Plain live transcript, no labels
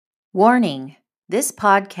Warning: this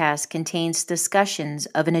podcast contains discussions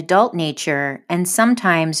of an adult nature and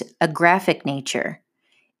sometimes a graphic nature.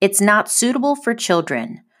 It's not suitable for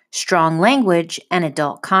children, strong language, and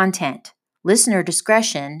adult content. Listener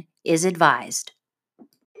discretion is advised.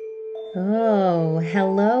 Oh,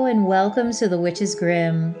 hello and welcome to The Witch's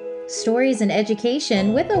Grim. Stories and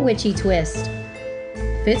education with a witchy twist.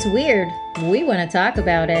 If it's weird, we want to talk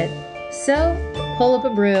about it. So, pull up a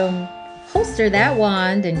broom, holster that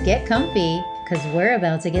wand, and get comfy, because we're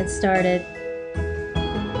about to get started.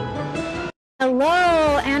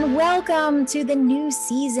 Hello and welcome to the new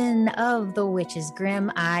season of The Witch's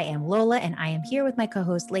Grim. I am Lola and I am here with my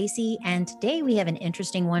co-host Lacey, and today we have an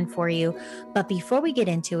interesting one for you. But before we get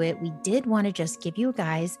into it, we did want to just give you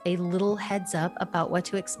guys a little heads up about what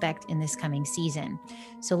to expect in this coming season.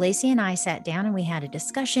 So Lacey and I sat down and we had a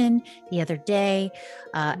discussion the other day,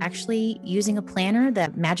 actually using a planner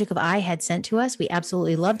that Magic of I had sent to us. We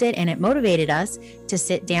absolutely loved it and it motivated us to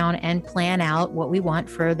sit down and plan out what we want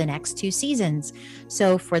for the next two seasons.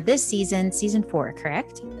 So for this season, season 4,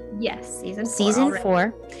 correct? Yes, season 4. Season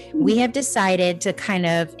 4, we have decided to kind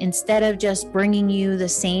of, instead of just bringing you the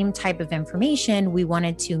same type of information, we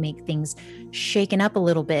wanted to make things shaken up a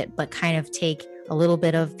little bit, but kind of take a little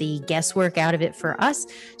bit of the guesswork out of it for us.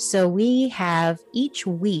 So we have, each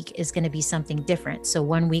week is going to be something different. So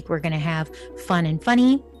one week we're going to have fun and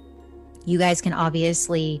funny. You guys can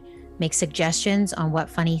obviously make suggestions on what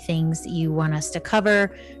funny things you want us to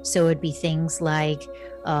cover. So it'd be things like,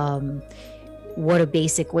 what do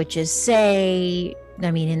basic witches say? I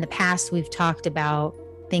mean, in the past, we've talked about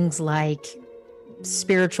things like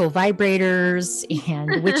spiritual vibrators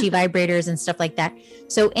and witchy vibrators and stuff like that.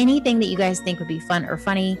 So anything that you guys think would be fun or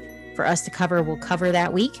funny for us to cover, we'll cover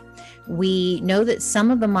that week. We know that some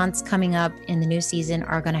of the months coming up in the new season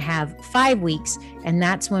are going to have 5 weeks, and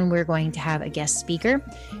that's when we're going to have a guest speaker.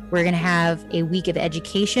 We're going to have a week of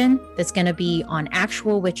education that's going to be on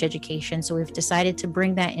actual witch education. So we've decided to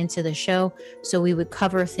bring that into the show. So we would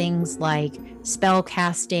cover things like spell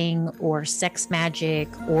casting or sex magic,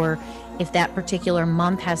 or if that particular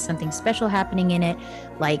month has something special happening in it,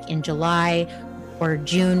 like in July or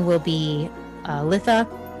June will be Litha.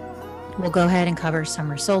 We'll go ahead and cover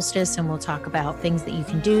summer solstice and we'll talk about things that you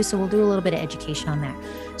can do. So we'll do a little bit of education on that.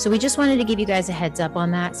 So we just wanted to give you guys a heads up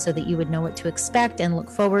on that so that you would know what to expect and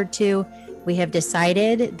look forward to. We have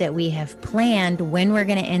decided that we have planned when we're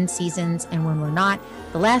going to end seasons and when we're not.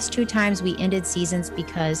 The last 2 times we ended seasons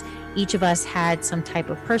because each of us had some type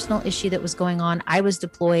of personal issue that was going on. I was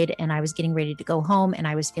deployed and I was getting ready to go home and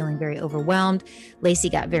I was feeling very overwhelmed. Lacey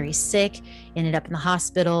got very sick, ended up in the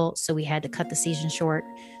hospital. So we had to cut the season short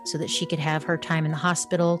so that she could have her time in the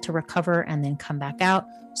hospital to recover and then come back out.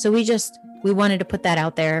 So we wanted to put that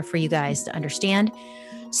out there for you guys to understand.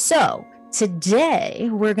 So today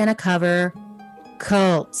we're going to cover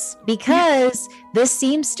cults because this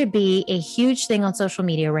seems to be a huge thing on social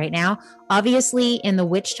media right now. Obviously, in the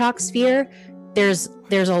witch talk sphere, there's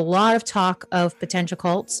a lot of talk of potential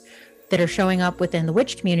cults that are showing up within the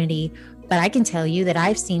witch community. But I can tell you that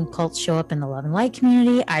I've seen cults show up in the love and light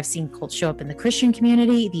community. I've seen cults show up in the Christian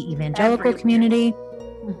community, the evangelical community.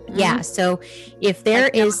 Mm-hmm. Yeah. So if there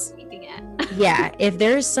is, if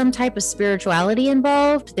there's some type of spirituality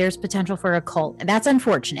involved, there's potential for a cult. And that's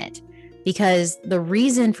unfortunate because the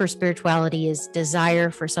reason for spirituality is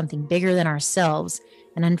desire for something bigger than ourselves.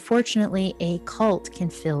 And unfortunately, a cult can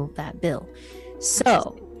fill that bill.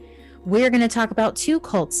 So we're going to talk about 2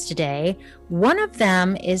 cults today. One of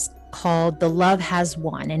them is called The Love Has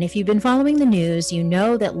Won. And if you've been following the news, you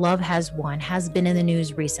know that Love Has Won has been in the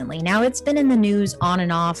news recently. Now, it's been in the news on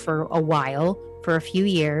and off for a while, for a few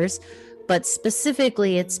years, but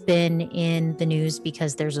specifically it's been in the news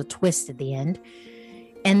because there's a twist at the end.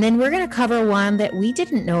 And then we're going to cover one that we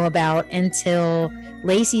didn't know about until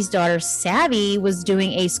Lacey's daughter Savvy was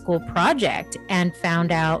doing a school project and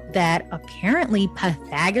found out that apparently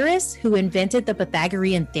Pythagoras, who invented the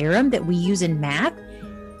Pythagorean theorem that we use in math,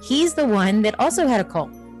 he's the one that also had a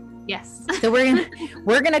cult. Yes. So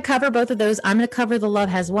we're gonna cover both of those. I'm gonna cover The Love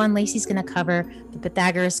Has Won. Lacey's gonna cover the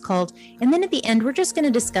Pythagoras cult. And then at the end, we're just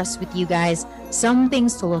gonna discuss with you guys some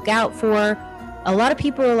things to look out for. A lot of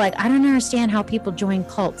people are like, I don't understand how people join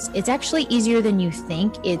cults. It's actually easier than you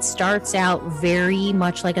think. It starts out very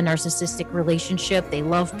much like a narcissistic relationship. They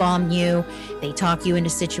love bomb you. They talk you into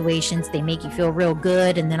situations. They make you feel real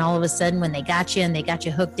good. And then all of a sudden, when they got you and they got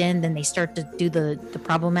you hooked in, then they start to do the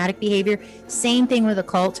problematic behavior. Same thing with a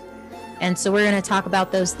cult. And so we're going to talk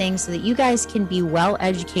about those things so that you guys can be well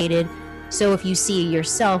educated So if you see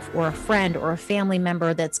yourself or a friend or a family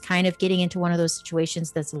member that's kind of getting into one of those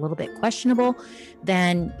situations that's a little bit questionable,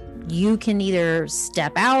 then you can either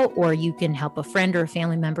step out or you can help a friend or a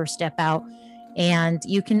family member step out, and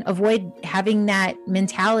you can avoid having that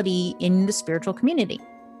mentality in the spiritual community.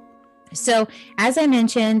 So as I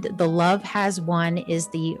mentioned, the Love Has Won is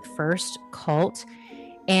the first cult.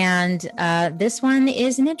 And this one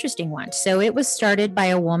is an interesting one. So it was started by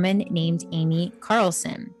a woman named Amy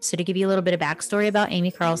Carlson. So to give you a little bit of backstory about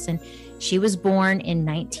Amy Carlson, she was born in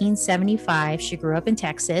 1975. She grew up in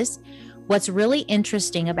Texas. What's really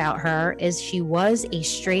interesting about her is she was a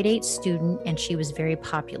straight A student and she was very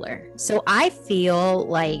popular. So I feel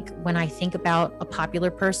like when I think about a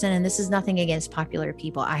popular person, and this is nothing against popular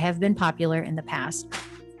people, I have been popular in the past,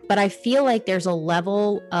 but I feel like there's a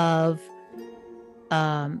level of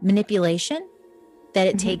manipulation that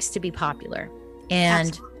it takes to be popular.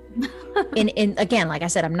 And in again, like I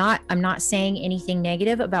said, I'm not saying anything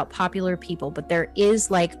negative about popular people, but there is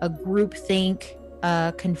like a groupthink,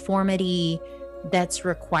 conformity that's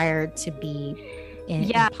required to be in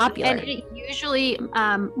popular. And it usually,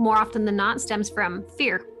 more often than not, stems from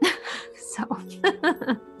fear. So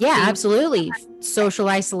yeah, absolutely. Social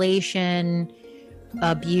isolation,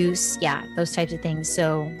 abuse, those types of things.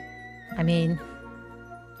 So, I mean,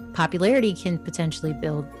 popularity can potentially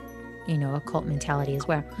build, a cult mentality as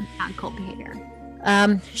well. Not cult behavior.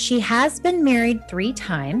 She has been married 3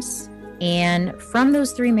 times. And from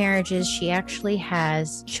those 3 marriages, she actually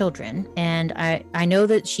has children. And I know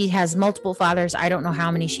that she has multiple fathers. I don't know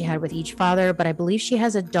how many she had with each father, but I believe she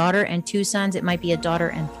has a daughter and 2 sons. It might be a daughter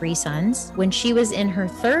and 3 sons. When she was in her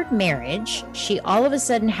 3rd marriage, she all of a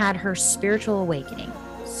sudden had her spiritual awakening.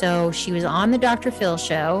 So she was on the Dr. Phil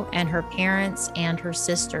show, and her parents and her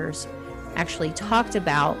sisters actually talked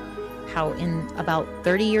about how in about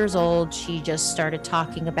 30 years old, she just started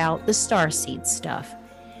talking about the starseed stuff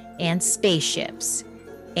and spaceships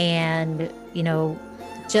and,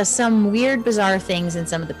 just some weird, bizarre things. And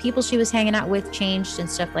some of the people she was hanging out with changed and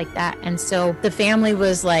stuff like that. And so the family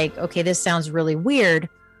was like, okay, this sounds really weird.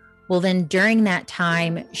 Well, then during that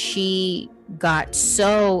time, she got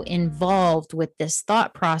so involved with this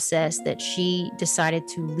thought process that she decided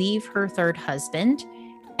to leave her 3rd husband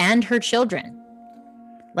and her children,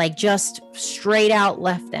 like just straight out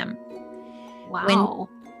left them. Wow.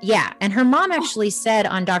 And her mom actually said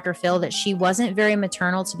on Dr. Phil that she wasn't very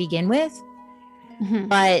maternal to begin with. Mm-hmm.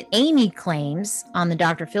 But Amy claims on the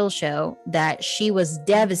Dr. Phil show that she was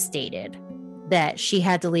devastated that she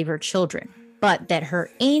had to leave her children, but that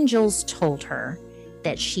her angels told her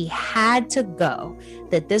that she had to go,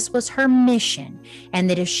 that this was her mission, and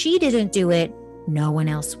that if she didn't do it, no one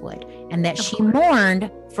else would, and that she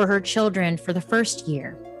mourned for her children for the first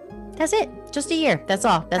year. That's it. Just a year. That's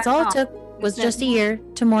all. That's all it took, was just a year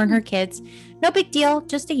to mourn her kids. No big deal.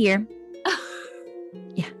 Just a year.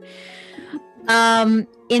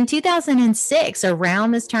 In 2006,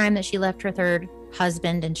 around this time that she left her 3rd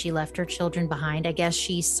husband and she left her children behind, I guess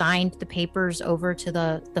she signed the papers over to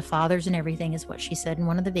the fathers and everything, is what she said in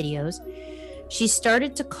one of the videos. She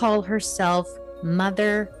started to call herself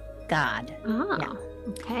Mother God. Oh,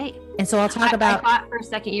 okay. And so I'll talk about... I thought for a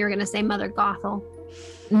second you were going to say Mother Gothel.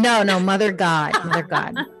 No, Mother God. Mother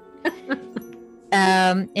God.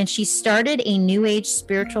 And she started a New Age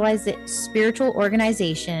spiritual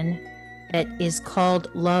organization that is called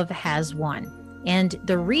Love Has Won. And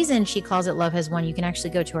the reason she calls it Love Has Won, you can actually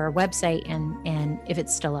go to our website and if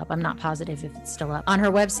it's still up, I'm not positive if it's still up. On her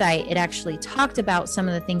website, it actually talked about some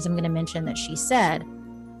of the things I'm going to mention that she said.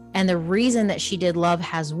 And the reason that she did Love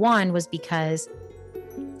Has Won was because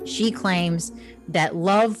she claims that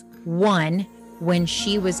love won when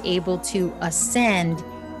she was able to ascend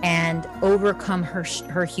and overcome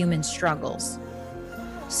her human struggles.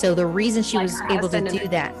 So the reason she was able to do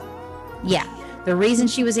that, the reason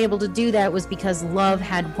she was able to do that was because love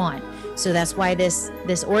had won. So that's why this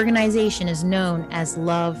organization is known as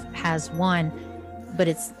Love Has Won, but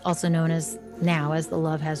it's also known as now as the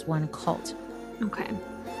Love Has Won cult. Okay.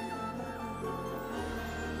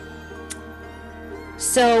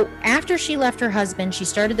 So after she left her husband, she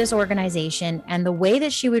started this organization, and the way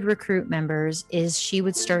that she would recruit members is she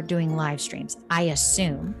would start doing live streams. I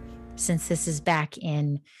assume, since this is back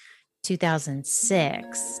in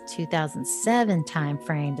 2006, 2007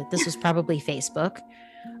 timeframe, that this was probably Facebook.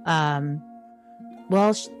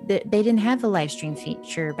 They didn't have the live stream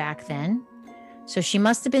feature back then. So she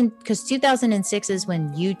must have been, because 2006 is when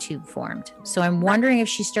YouTube formed. So I'm wondering if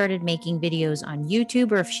she started making videos on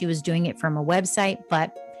YouTube or if she was doing it from a website,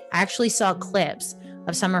 but I actually saw clips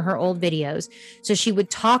of some of her old videos. So she would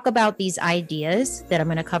talk about these ideas that I'm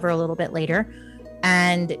going to cover a little bit later.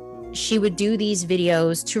 And she would do these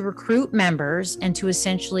videos to recruit members and to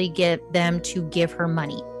essentially get them to give her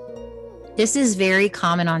money. This is very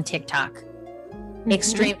common on TikTok. Mm-hmm.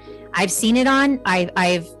 Extreme. I've seen it on,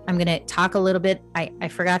 I'm going to talk a little bit. I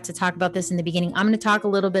forgot to talk about this in the beginning. I'm going to talk a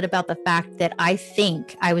little bit about the fact that I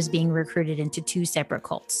think I was being recruited into 2 separate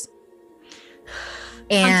cults.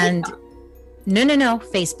 And no,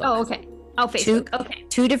 Facebook. Oh, okay. Oh, Facebook. Okay.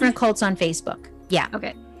 2 different cults on Facebook. Yeah.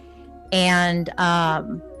 Okay. And,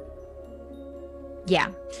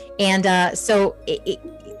 yeah. And, so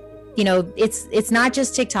it's not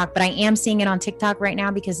just TikTok, but I am seeing it on TikTok right now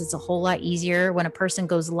because it's a whole lot easier when a person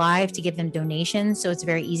goes live to give them donations. So it's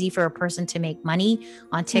very easy for a person to make money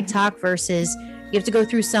on TikTok versus you have to go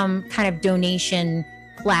through some kind of donation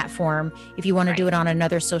platform if you want to do it on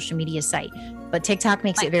another social media site. But TikTok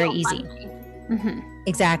makes it very easy. Mm-hmm.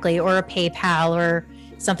 Exactly. Or a PayPal or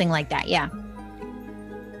something like that. Yeah.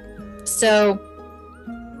 So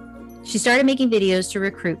she started making videos to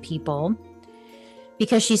recruit people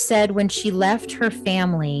because she said when she left her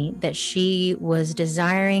family that she was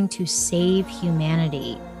desiring to save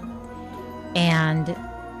humanity and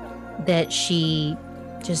that she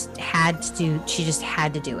just had to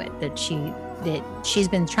do it, that she's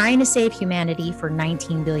been trying to save humanity for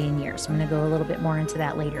 19 billion years. I'm going to go a little bit more into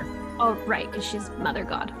that later. Oh, right, because she's Mother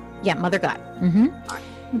God. Yeah, Mother God. Mm-hmm.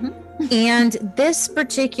 Mm-hmm. And this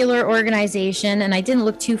particular organization, and I didn't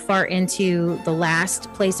look too far into the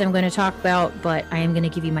last place I'm going to talk about, but I am going to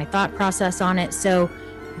give you my thought process on it. So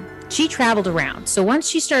she traveled around. So once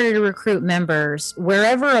she started to recruit members,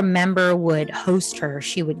 wherever a member would host her,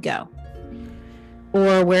 she would go.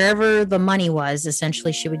 Or wherever the money was,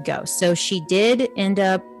 essentially, she would go. So she did end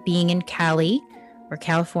up being in Cali or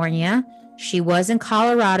California. She was in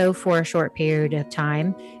Colorado for a short period of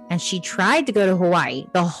time, and she tried to go to Hawaii.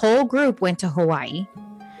 The whole group went to Hawaii.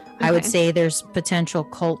 Okay. I would say there's potential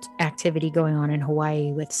cult activity going on in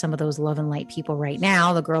Hawaii with some of those Love and Light people right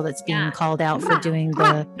now. The girl that's being called out for doing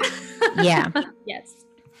the, Yes.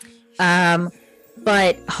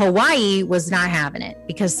 But Hawaii was not having it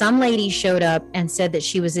because some lady showed up and said that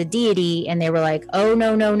she was a deity, and they were like, oh,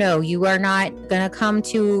 no, you are not going to come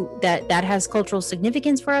to that. That has cultural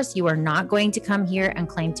significance for us. You are not going to come here and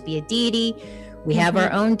claim to be a deity. We have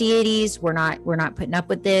our own deities. We're not putting up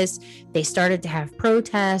with this. They started to have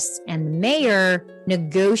protests, and the mayor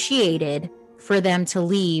negotiated for them to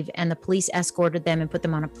leave, and the police escorted them and put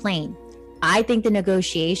them on a plane. I think the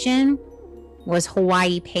negotiation was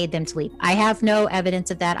Hawaii paid them to leave. I have no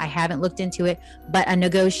evidence of that. I haven't looked into it, but a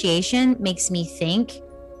negotiation makes me think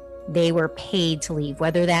they were paid to leave,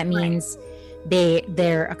 whether that means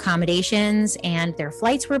their accommodations and their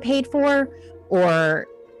flights were paid for, or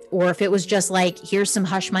if it was just like, here's some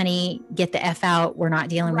hush money, get the F out, we're not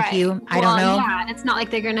dealing with you. I don't know. Yeah, it's not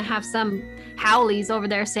like they're going to have some howlies over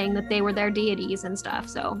there saying that they were their deities and stuff.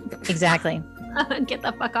 So exactly. Get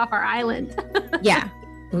the fuck off our island. Yeah.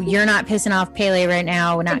 You're not pissing off Pele right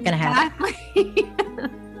now. We're not going to have it.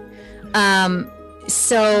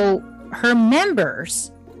 So her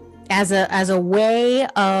members, as a way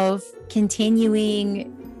of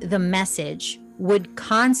continuing the message, would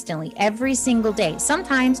constantly, every single day,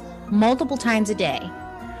 sometimes multiple times a day.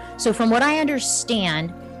 So from what I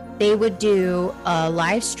understand, they would do a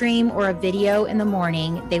live stream or a video in the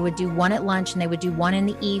morning. They would do one at lunch, and they would do one in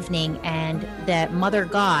the evening. And that Mother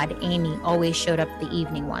God, Amy, always showed up the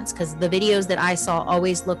evening ones, because the videos that I saw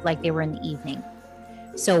always looked like they were in the evening.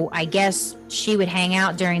 So I guess she would hang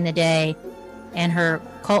out during the day, and her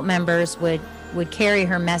cult members would carry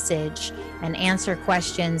her message and answer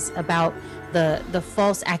questions about the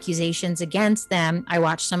false accusations against them. I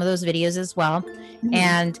watched some of those videos as well. Mm-hmm.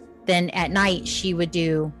 And then at night she would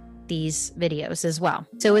do these videos as well.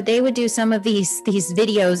 So they would do some of these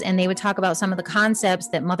videos, and they would talk about some of the concepts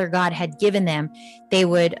that Mother God had given them. They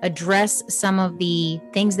would address some of the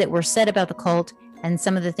things that were said about the cult and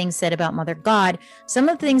some of the things said about Mother God. Some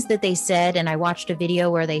of the things that they said, and I watched a video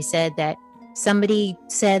where they said that somebody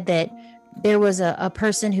said that there was a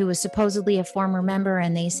person who was supposedly a former member,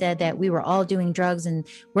 and they said that we were all doing drugs, and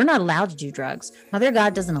we're not allowed to do drugs. Mother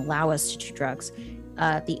God doesn't allow us to do drugs.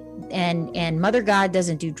 And Mother God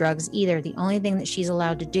doesn't do drugs either. The only thing that she's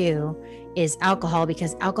allowed to do is alcohol,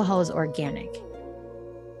 because alcohol is organic.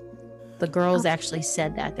 The girls actually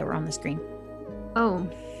said that were on the screen. Oh.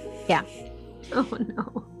 Yeah. Oh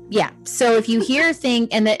no. Yeah. So if you hear things,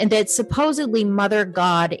 and that supposedly Mother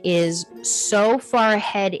God is so far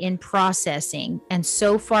ahead in processing and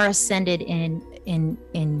so far ascended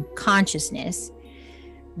in consciousness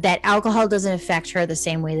that alcohol doesn't affect her the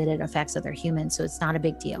same way that it affects other humans. So it's not a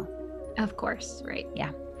big deal. Of course. Right.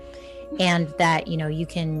 Yeah. And that, you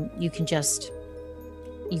can just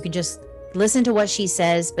You can just listen to what she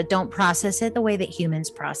says, but don't process it the way that humans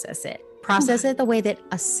process it. Process it the way that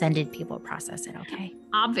ascended people process it, okay?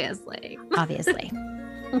 Obviously.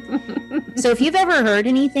 So if you've ever heard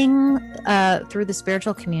anything through the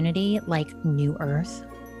spiritual community, like New Earth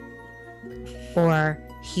or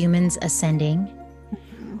humans ascending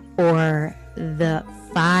or the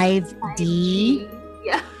 5D,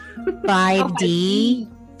 5D,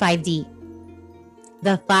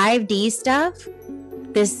 the 5D stuff,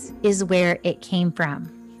 this is where it came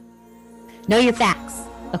from. Know your facts.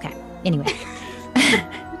 Okay. Anyway.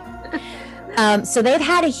 So they've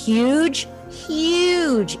had a huge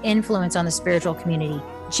influence on the spiritual community.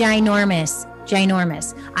 Ginormous.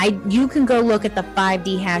 You can go look at the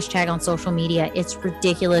 5D hashtag on social media. It's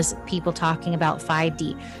ridiculous. People talking about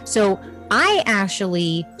 5D. So I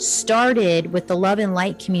actually started with the Love and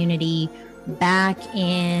Light community back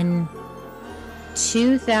in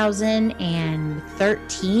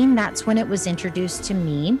 2013. That's when it was introduced to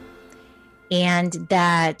me. And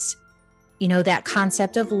that, that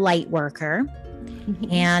concept of light worker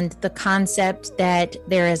and the concept that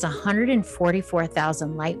there is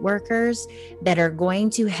 144,000 light workers that are going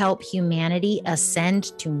to help humanity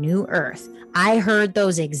ascend to New Earth. I heard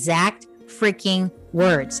those exact freaking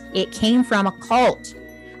words. It came from a cult.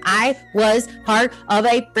 I was part of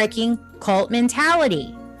a freaking cult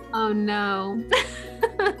mentality. Oh no.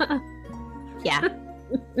 Yeah.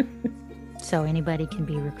 So anybody can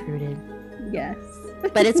be recruited. Yes.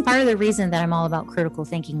 But it's part of the reason that I'm all about critical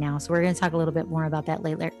thinking now. So we're going to talk a little bit more about that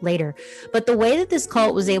later. But the way that this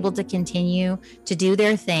cult was able to continue to do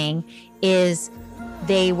their thing is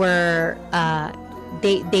they were,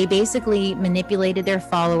 they basically manipulated their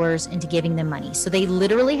followers into giving them money. So they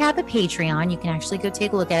literally have a Patreon. You can actually go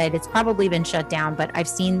take a look at it. It's probably been shut down, but I've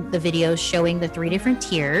seen the videos showing the 3 different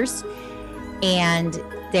tiers, and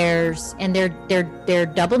they're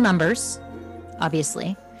double numbers,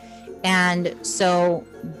 obviously. And so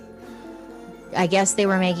I guess they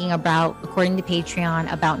were making about, according to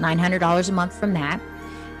Patreon, about $900 a month from that.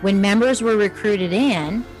 When members were recruited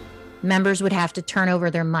in, members would have to turn over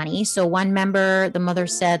their money. So one member, the mother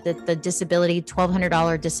said that the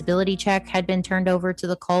 $1,200 disability check had been turned over to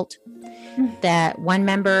the cult. That one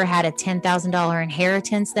member had a $10,000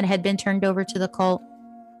 inheritance that had been turned over to the cult.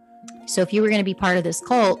 So if you were going to be part of this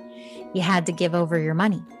cult, you had to give over your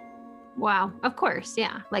money. Wow. Of course.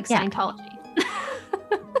 Yeah. Like Scientology.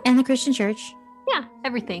 And the Christian church. Yeah.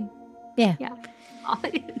 Everything. Yeah. Yeah.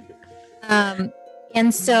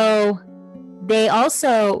 And so they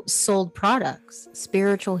also sold products,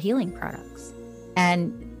 spiritual healing products.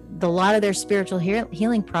 And a lot of their spiritual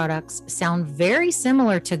healing products sound very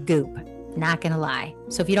similar to Goop. Not going to lie.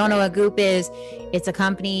 So if you don't know what Goop is, it's a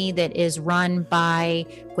company that is run by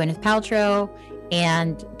Gwyneth Paltrow.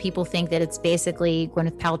 And people think that it's basically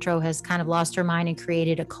Gwyneth Paltrow has kind of lost her mind and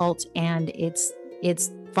created a cult, and it's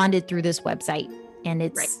funded through this website, and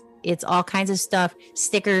it's all kinds of stuff,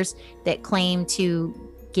 stickers that claim to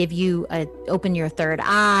give you open your third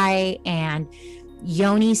eye and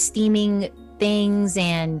yoni steaming things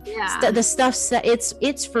and the stuff.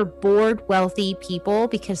 It's for bored wealthy people,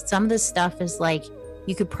 because some of the stuff is like,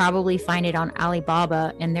 you could probably find it on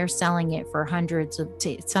Alibaba, and they're selling it for hundreds of,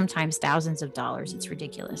 sometimes thousands of dollars. It's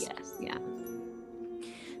ridiculous. Yes. Yeah.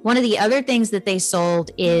 One of the other things that they sold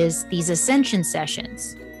is these ascension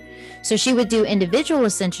sessions. So she would do individual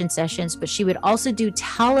ascension sessions, but she would also do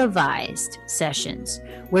televised sessions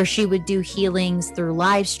where she would do healings through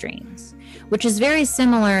live streams, which is very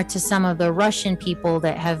similar to some of the Russian people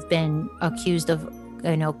that have been accused of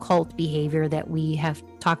cult behavior that we have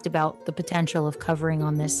talked about the potential of covering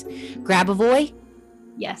on this. Grabavoy.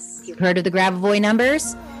 Yes. You've heard of the Grabavoy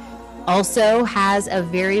numbers. Also has a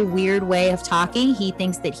very weird way of talking. He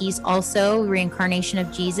thinks that he's also reincarnation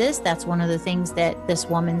of Jesus. That's one of the things that this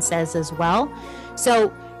woman says as well.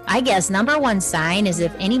 So I guess number one sign is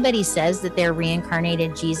if anybody says that they're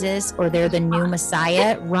reincarnated Jesus or they're the new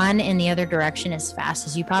Messiah, run in the other direction as fast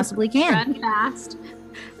as you possibly can. Run fast.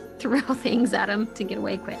 Throw things at them to get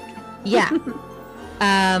away quick. Yeah.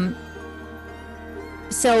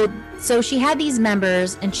 So she had these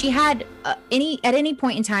members, and she had at any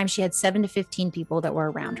point in time, she had 7 to 15 people that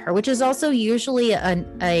were around her, which is also usually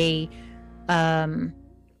a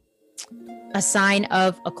sign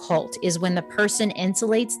of a cult, is when the person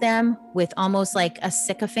insulates them with almost like a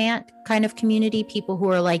sycophant kind of community, people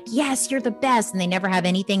who are like, yes, you're the best. And they never have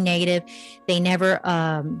anything negative. They never,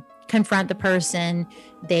 confront the person.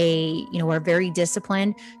 They, are very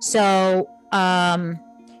disciplined. So,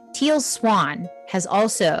 Teal Swan has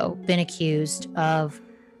also been accused of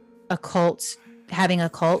having a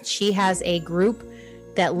cult. She has a group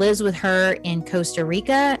that lives with her in Costa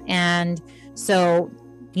Rica. And so,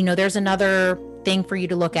 there's another thing for you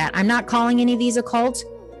to look at. I'm not calling any of these a cult.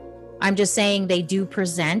 I'm just saying they do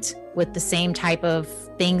present with the same type of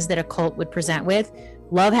things that a cult would present with.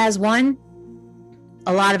 Love Has Won.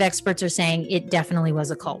 A lot of experts are saying it definitely was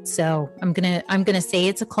a cult. So I'm gonna say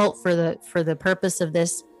it's a cult for the purpose of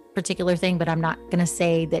this particular thing, but I'm not gonna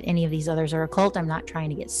say that any of these others are a cult. I'm not trying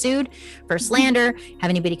to get sued for slander, have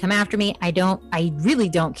anybody come after me. I really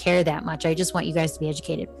don't care that much. I just want you guys to be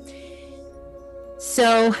educated.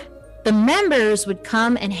 So the members would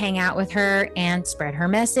come and hang out with her and spread her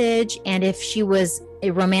message. And if she was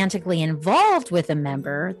romantically involved with a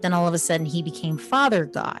member, then all of a sudden he became Father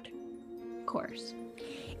God. Of course.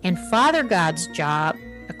 And Father God's job,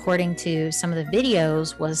 according to some of the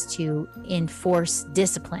videos, was to enforce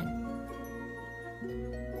discipline.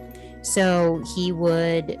 So he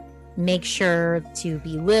would make sure to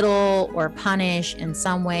belittle or punish in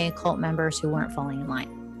some way cult members who weren't falling in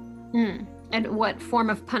line. And what form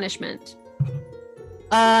of punishment?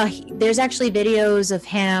 There's actually videos of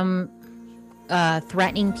him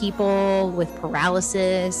threatening people with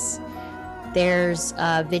paralysis. There's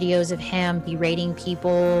videos of him berating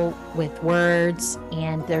people with words,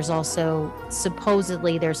 and there's also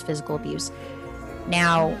supposedly there's physical abuse.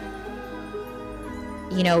 Now,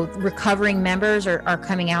 recovering members are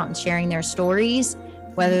coming out and sharing their stories.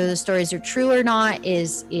 Whether the stories are true or not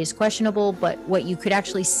is questionable, but what you could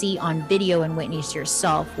actually see on video and witness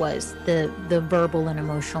yourself was the verbal and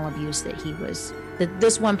emotional abuse that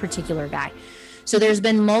this one particular guy. So there's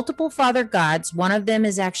been multiple Father Gods. One of them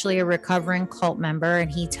is actually a recovering cult member,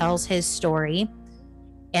 and he tells his story.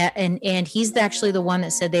 And he's actually the one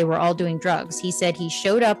that said they were all doing drugs. He said he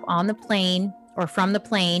showed up on the plane or from the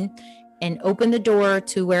plane and opened the door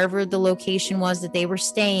to wherever the location was that they were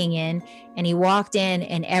staying in. And he walked in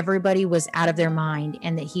and everybody was out of their mind,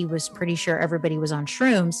 and that he was pretty sure everybody was on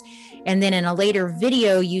shrooms. And then in a later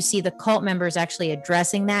video, you see the cult members actually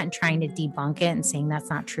addressing that and trying to debunk it and saying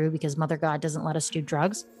that's not true because Mother God doesn't let us do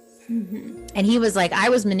drugs. Mm-hmm. And he was like, I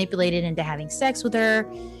was manipulated into having sex with her.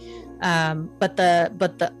 But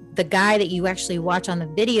the guy that you actually watch on the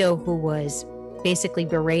video, who was basically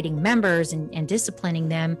berating members and disciplining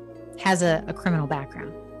them, has a criminal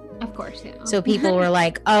background. Of course, yeah. So people were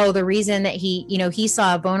like, oh, the reason that he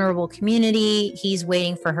saw a vulnerable community, he's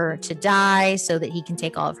waiting for her to die so that he can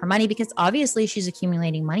take all of her money, because obviously she's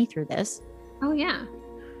accumulating money through this. Oh, yeah.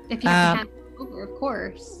 If you have it over, of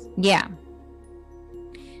course. Yeah.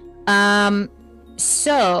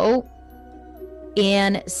 So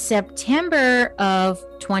in September of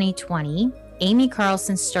 2020, Amy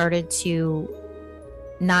Carlson started to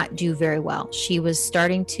not do very well. She was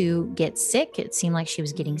starting to get sick. It seemed like she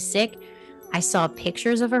was getting sick. I saw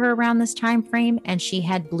pictures of her around this time frame, and she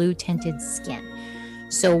had blue tinted skin.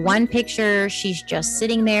 So one picture, she's just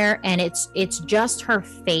sitting there, and it's just her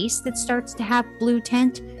face that starts to have blue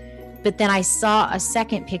tint. But then I saw a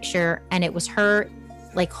second picture, and it was her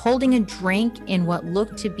like holding a drink in what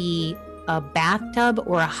looked to be a bathtub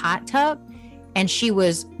or a hot tub. And she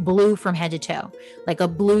was blue from head to toe, like a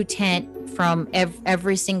blue tint from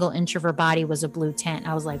every single inch of her body was a blue tint.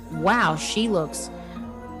 I was like, wow, she looks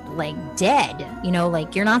like dead.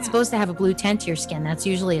 Like you're not supposed to have a blue tint to your skin. That's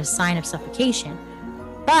usually a sign of suffocation.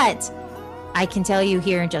 But I can tell you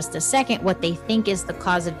here in just a second what they think is the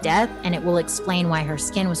cause of death, and it will explain why her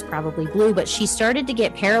skin was probably blue. But she started to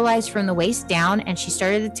get paralyzed from the waist down, and she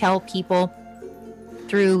started to tell people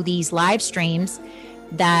through these live streams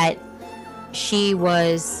that she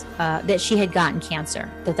was that she had gotten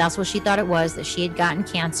cancer, that's what she thought it was, that she had gotten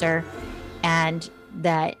cancer, and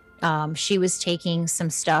that she was taking some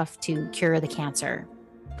stuff to cure the cancer.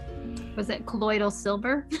 Was it colloidal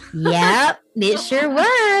silver? Yep, it sure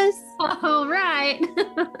was. All right.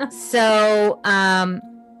 So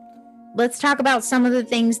let's talk about some of the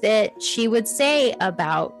things that she would say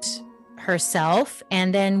about herself,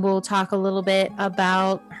 and then we'll talk a little bit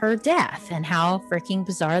about her death and how freaking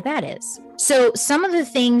bizarre that is. So some of the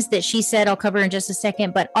things that she said, I'll cover in just a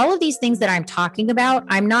second, but all of these things that I'm talking about,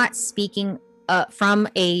 I'm not speaking from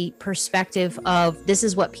a perspective of this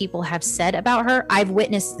is what people have said about her. I've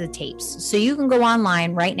witnessed the tapes. So you can go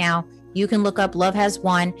online right now. You can look up Love Has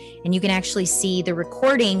Won, and you can actually see the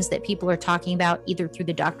recordings that people are talking about, either through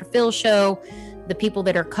the Dr. Phil show, the people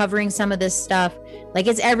that are covering some of this stuff. Like,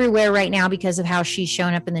 it's everywhere right now because of how she's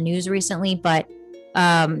shown up in the news recently, but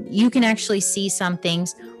you can actually see some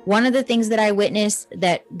things. One of the things that I witnessed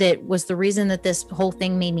that was the reason that this whole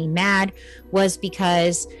thing made me mad was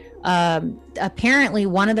because apparently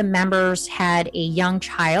one of the members had a young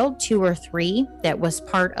child, 2 or 3, that was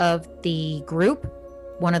part of the group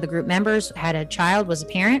one of the group members had a child, was a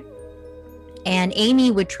parent, and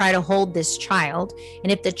Amy would try to hold this child.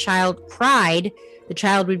 And if the child cried, the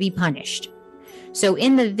child would be punished. So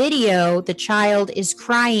in the video, the child is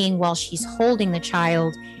crying while she's holding the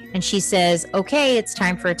child, and she says, okay, it's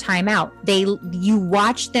time for a timeout. You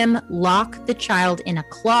watch them lock the child in a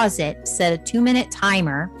closet, set a 2-minute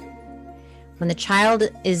timer. When the child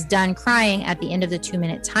is done crying at the end of the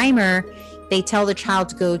 2-minute timer, they tell the child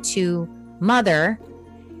to go to mother.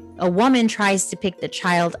 A woman tries to pick the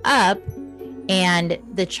child up, and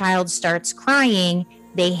the child starts crying.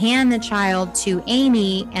 They hand the child to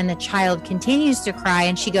Amy, and the child continues to cry,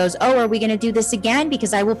 and she goes, oh, are we going to do this again?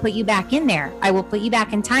 Because I will put you back in there. I will put you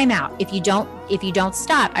back in timeout. If you don't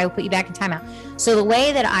stop, I will put you back in timeout. So the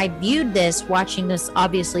way that I viewed this, watching this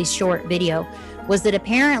obviously short video, was that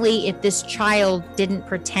apparently if this child didn't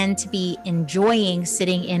pretend to be enjoying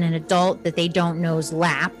sitting in an adult that they don't know's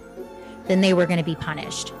lap, then they were going to be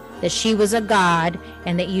punished. That she was a god,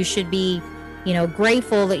 and that you should be,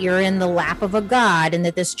 grateful that you're in the lap of a god, and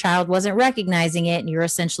that this child wasn't recognizing it, and you're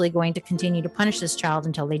essentially going to continue to punish this child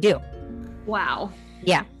until they do. Wow.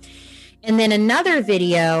 Yeah. And then another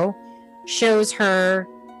video shows her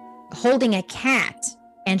holding a cat,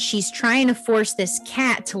 and she's trying to force this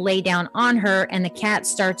cat to lay down on her, and the cat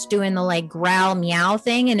starts doing the growl meow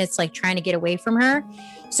thing, and it's trying to get away from her.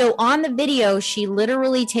 So on the video, she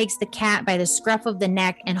literally takes the cat by the scruff of the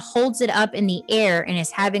neck and holds it up in the air, and is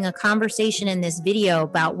having a conversation in this video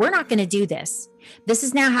about, we're not going to do this. This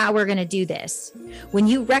is now how we're going to do this. When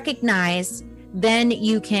you recognize, then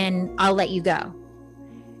I'll let you go.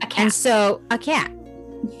 A cat. And so a cat.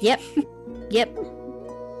 Yep. Yep.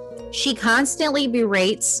 She constantly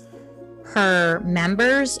berates her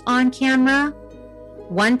members on camera.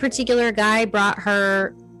 One particular guy brought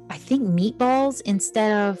her, I think, meatballs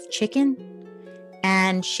instead of chicken.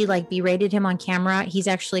 And she berated him on camera. He's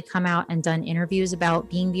actually come out and done interviews about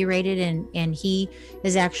being berated. And he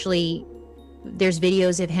is actually, there's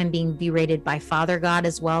videos of him being berated by Father God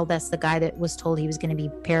as well. That's the guy that was told he was going to be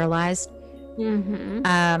paralyzed.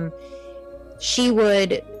 Mm-hmm. She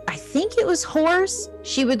would, I think it was whores.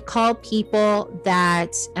 She would call people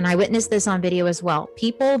that, and I witnessed this on video as well,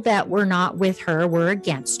 people that were not with her were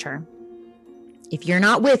against her. If you're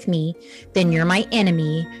not with me, then you're my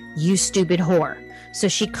enemy, you stupid whore. So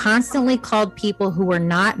she constantly called people who were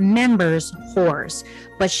not members whores,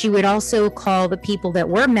 but she would also call the people that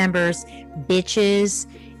were members bitches,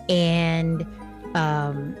 and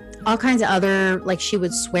all kinds of other, she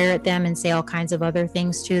would swear at them and say all kinds of other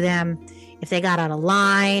things to them if they got out of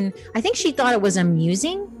line. I think she thought it was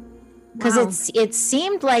amusing because it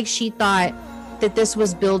seemed like she thought that this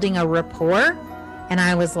was building a rapport. And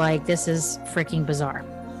I was like, this is freaking bizarre.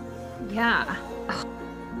 Yeah. Oh,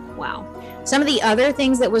 wow. Some of the other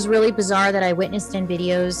things that was really bizarre that I witnessed in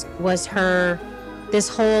videos was this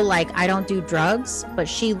whole, I don't do drugs, but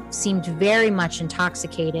she seemed very much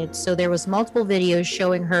intoxicated. So there was multiple videos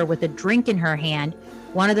showing her with a drink in her hand.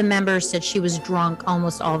 One of the members said she was drunk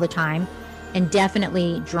almost all the time, and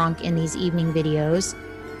definitely drunk in these evening videos.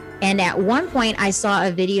 And at one point I saw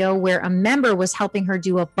a video where a member was helping her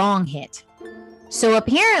do a bong hit. So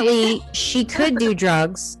apparently she could do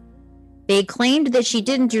drugs. They claimed that she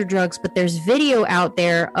didn't do drugs, but there's video out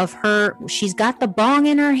there of her. She's got the bong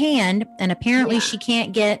in her hand, and apparently she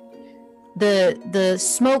can't get the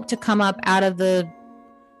smoke to come up out of the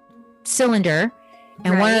cylinder.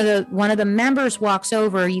 And one of the members walks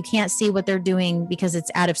over. You can't see what they're doing because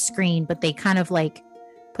it's out of screen, but they kind of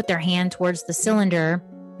put their hand towards the cylinder,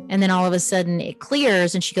 and then all of a sudden it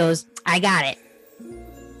clears, and she goes, I got it.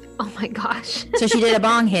 Oh my gosh. So she did a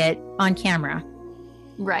bong hit on camera.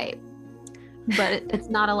 Right. But it's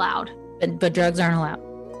not allowed. But drugs aren't allowed.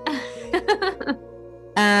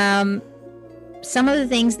 Some of the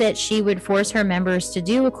things that she would force her members to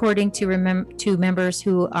do, according to members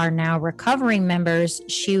who are now recovering members,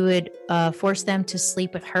 she would force them to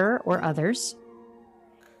sleep with her or others.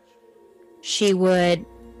 She would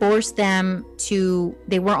force them to,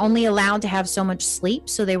 they were only allowed to have so much sleep,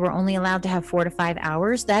 so they were only allowed to have 4 to 5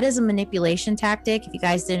 hours. That is a manipulation tactic, if you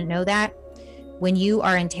guys didn't know that. When you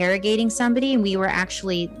are interrogating somebody, and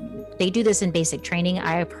they do this in basic training.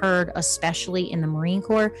 I have heard, especially in the Marine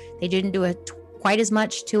Corps, they didn't do it quite as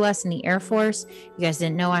much to us in the Air Force. You guys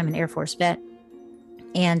didn't know I'm an Air Force vet.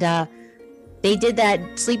 And They did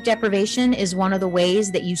that. Sleep deprivation is one of the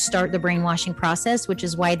ways that you start the brainwashing process, which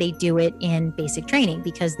is why they do it in basic training,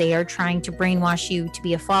 because they are trying to brainwash you to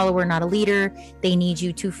be a follower, not a leader. They need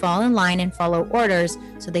you to fall in line and follow orders.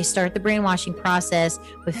 So they start the brainwashing process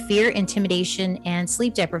with fear, intimidation, and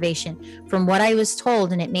sleep deprivation. From what I was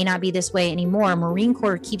told, and it may not be this way anymore, Marine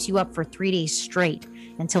Corps keeps you up for 3 days straight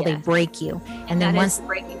until they break you. And then once the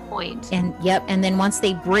breaking point. And then once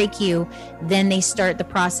they break you, then they start the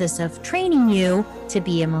process of training you to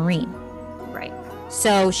be a Marine. Right.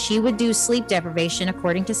 So she would do sleep deprivation,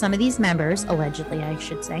 according to some of these members, allegedly, I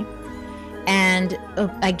should say. And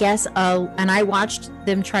I guess, and I watched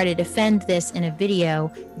them try to defend this in a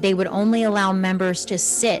video. They would only allow members to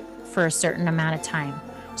sit for a certain amount of time.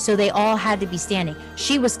 So they all had to be standing.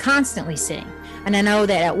 She was constantly sitting. And I know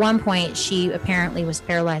that at one point she apparently was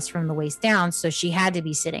paralyzed from the waist down, so she had to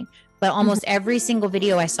be sitting. But almost every single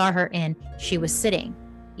video I saw her in, she was sitting,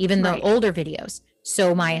 even the older videos.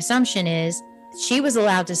 So my assumption is she was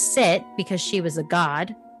allowed to sit because she was a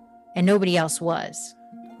god and nobody else was.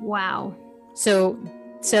 Wow. So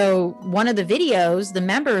one of the videos, the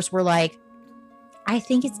members were like, I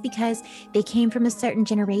think it's because they came from a certain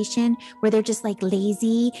generation where they're just like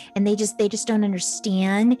lazy and they just don't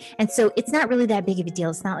understand. And so it's not really that big of a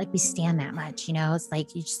deal. It's not like we stand that much, you know. It's like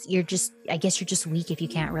I guess you're just weak if you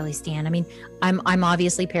can't really stand. I mean, I'm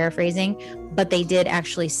obviously paraphrasing, but they did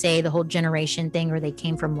actually say the whole generation thing, where they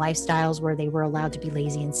came from lifestyles where they were allowed to be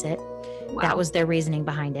lazy and sit. Wow. That was their reasoning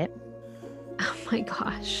behind it. Oh my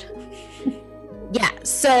gosh. Yeah.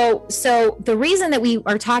 So the reason that we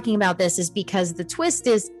are talking about this is because the twist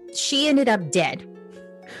is she ended up dead.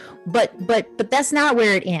 But that's not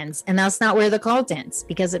where it ends. And that's not where the cult ends,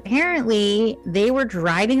 because apparently they were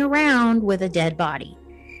driving around with a dead body.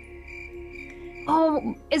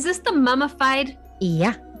 Oh, is this the mummified?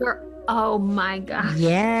 Yeah. Oh my gosh.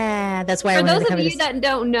 Yeah. That's why for those of you that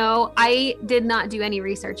don't know, I did not do any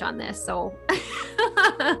research on this. So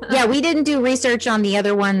yeah, we didn't do research on the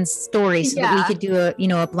other one's story so that we could do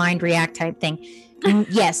a blind react type thing.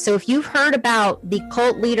 Yes. So if you've heard about the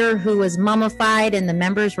cult leader who was mummified and the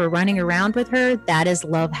members were running around with her, that is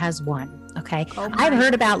Love Has Won. Okay. I've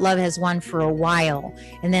heard about Love Has Won for a while.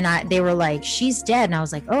 And then they were like, she's dead. And I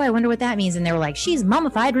was like, oh, I wonder what that means. And they were like, she's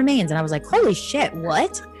mummified remains. And I was like, holy shit,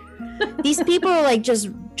 what? These people are like just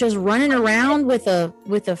running around with a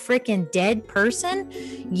freaking dead person.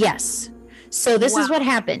 Yes. So this is what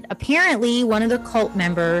happened. Apparently one of the cult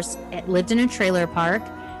members lived in a trailer park,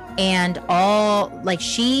 and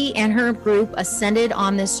she and her group ascended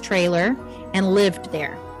on this trailer and lived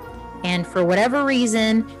there. And for whatever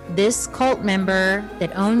reason, this cult member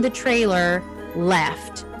that owned the trailer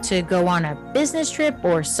left to go on a business trip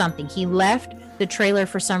or something. He left the trailer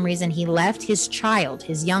for some reason. He left his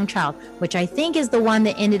young child, which I think is the one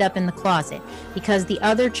that ended up in the closet, because the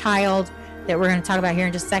other child that we're going to talk about here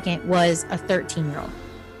in just a second was a 13-year-old.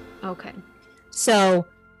 Okay. So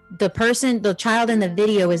the child in the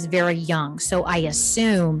video is very young. So I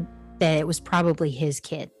assume that it was probably his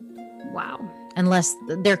kid. Wow. Unless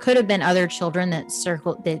there could have been other children that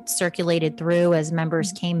circulated through as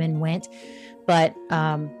members came and went. But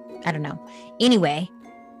I don't know. Anyway,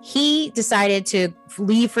 he decided to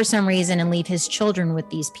leave for some reason and leave his children with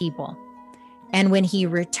these people. And when he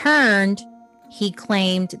returned, he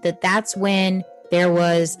claimed that that's when there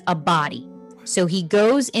was a body. So he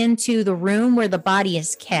goes into the room where the body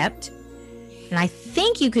is kept. And I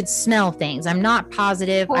think you could smell things. I'm not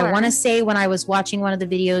positive. Sure. I want to say when I was watching one of the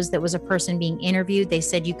videos that was a person being interviewed, they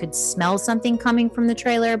said you could smell something coming from the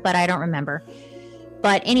trailer, but I don't remember.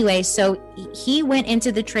 But anyway, so he went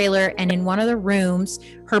into the trailer, and in one of the rooms,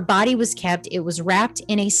 her body was kept. It was wrapped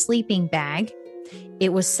in a sleeping bag.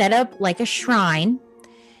 It was set up like a shrine.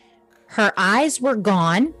 Her eyes were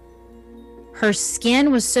gone. Her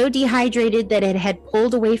skin was so dehydrated that it had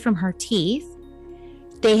pulled away from her teeth.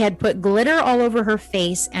 They had put glitter all over her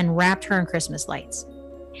face and wrapped her in Christmas lights.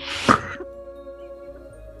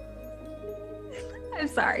 I'm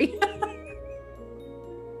sorry.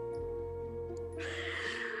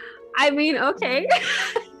 I mean, okay.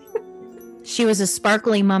 She was a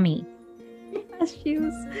sparkly mummy. She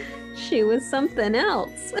was something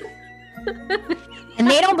else. And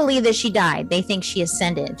they don't believe that she died. They think she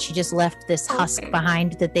ascended. She just left this husk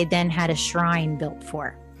behind that they then had a shrine built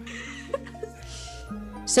for.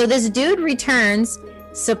 So this dude returns.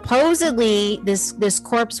 Supposedly, this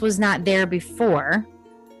corpse was not there before,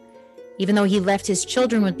 even though he left his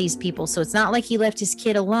children with these people. So it's not like he left his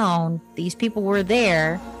kid alone. These people were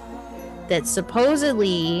there. That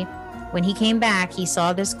supposedly When he came back, he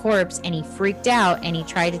saw this corpse and he freaked out and he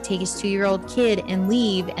tried to take his 2-year-old kid and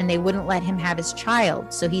leave, and they wouldn't let him have his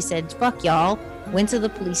child. So he said, fuck y'all, went to the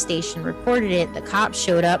police station, reported it. The cops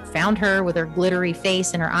showed up, found her with her glittery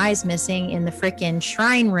face and her eyes missing in the frickin'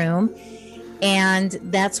 shrine room. And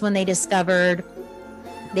that's when they discovered,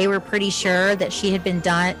 they were pretty sure that she had been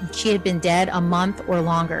dead a month or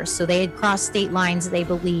longer. So they had crossed state lines, they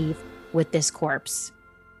believe, with this corpse.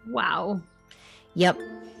 Wow. Yep.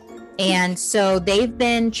 And so they've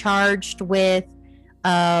been charged with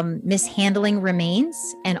mishandling remains,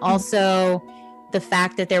 and also the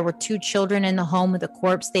fact that there were 2 children in the home with a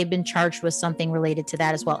corpse. They've been charged with something related to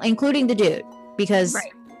that as well, including the dude. Because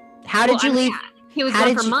how did you leave? He was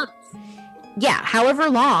gone for months. Yeah, however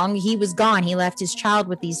long he was gone, he left his child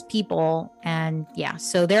with these people. And yeah,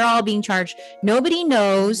 so they're all being charged. Nobody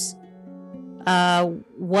knows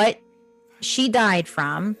what she died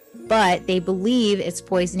from, but they believe it's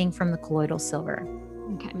poisoning from the colloidal silver.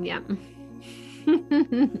 Okay, yeah.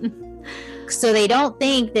 So they don't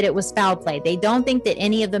think that it was foul play. They don't think that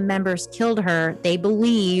any of the members killed her. They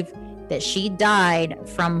believe that she died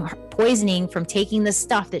from poisoning from taking the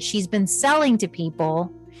stuff that she's been selling to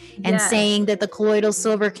people and saying that the colloidal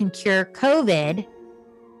silver can cure COVID.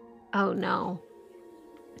 Oh, no.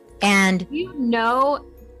 And you know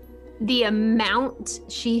the amount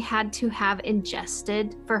she had to have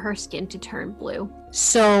ingested for her skin to turn blue?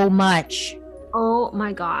 So much. Oh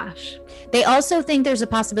my gosh. They also think there's a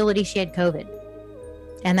possibility she had COVID.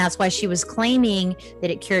 And that's why she was claiming that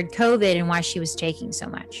it cured COVID and why she was taking so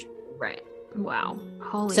much. Right. Wow.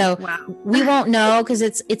 Holy wow. We won't know because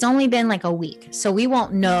it's only been like a week. So we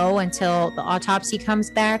won't know until the autopsy comes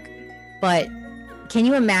back. But can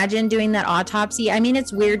you imagine doing that autopsy? I mean,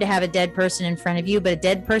 it's weird to have a dead person in front of you, but a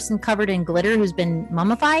dead person covered in glitter who's been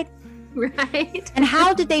mummified? Right. And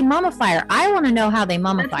how did they mummify her? I want to know how they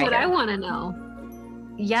mummified her. That's what I want to know.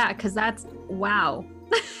 Yeah, because that's, wow.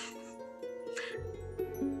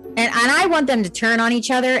 And I want them to turn on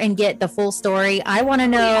each other and get the full story. I want to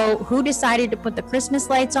know who decided to put the Christmas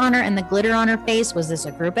lights on her and the glitter on her face. Was this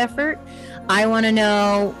a group effort? I want to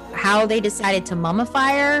know how they decided to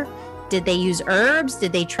mummify her. Did they use herbs?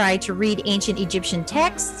 Did they try to read ancient Egyptian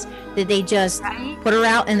texts? Did they just put her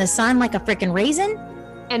out in the sun like a freaking raisin?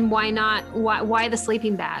 And why not? Why the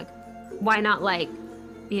sleeping bag? Why not like,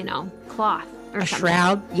 cloth or a something?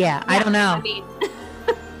 Shroud? Yeah, I don't know. I mean,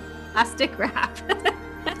 plastic wrap.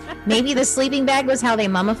 Maybe the sleeping bag was how they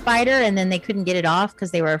mummified her, and then they couldn't get it off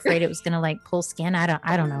because they were afraid it was going to like pull skin. I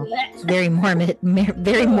don't know. It's very morbid.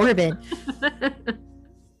 Very morbid.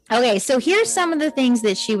 Okay, so here's some of the things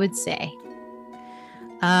that she would say.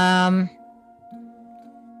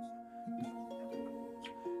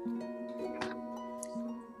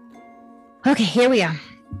 Okay, here we are.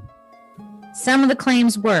 Some of the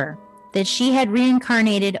claims were that she had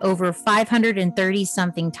reincarnated over 530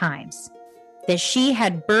 something times, that she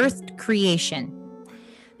had birthed creation,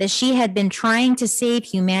 that she had been trying to save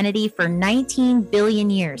humanity for 19 billion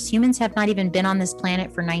years. Humans have not even been on this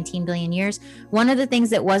planet for 19 billion years. One of the things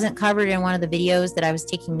that wasn't covered in one of the videos that I was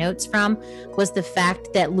taking notes from was the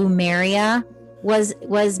fact that Lemuria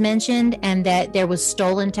was mentioned, and that there was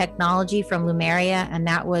stolen technology from Lemuria, and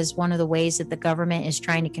that was one of the ways that the government is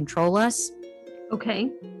trying to control us. Okay.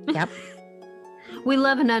 Yep. We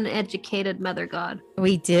love an uneducated mother god.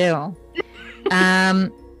 We do.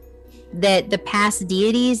 That the past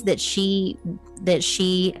deities that she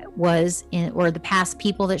was in, or the past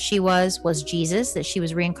people that she was Jesus, that she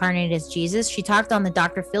was reincarnated as Jesus. She talked on the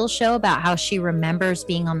Dr. Phil show about how she remembers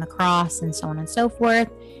being on the cross and so on and so forth.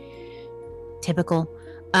 Typical.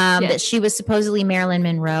 Yes. That she was supposedly Marilyn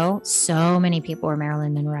Monroe. So many people were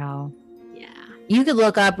Marilyn Monroe. Yeah. You could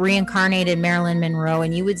look up reincarnated Marilyn Monroe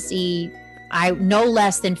and you would see no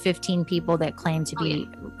less than 15 people that claim to be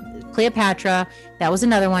Cleopatra. That was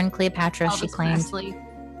another one. Cleopatra, Elvis she claimed. Presley.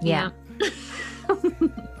 Yeah.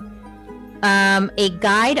 A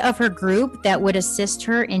guide of her group that would assist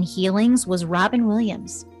her in healings was Robin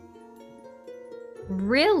Williams.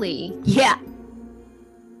 Really? Yeah.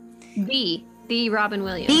 The Robin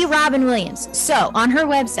Williams. The Robin Williams. So on her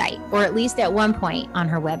website, or at least at one point on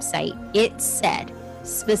her website, it said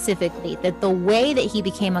specifically that the way that he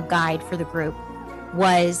became a guide for the group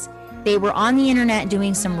was they were on the internet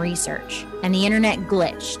doing some research and the internet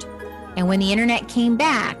glitched. And when the internet came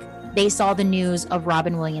back, they saw the news of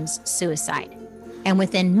Robin Williams' suicide. And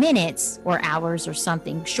within minutes or hours or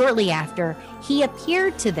something, shortly after, he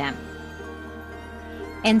appeared to them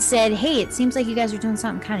and said, "Hey, it seems like you guys are doing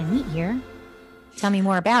something kind of neat here. Tell me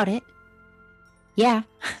more about it." Yeah,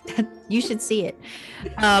 you should see it.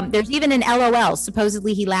 There's even an LOL.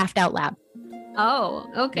 Supposedly he laughed out loud. Oh,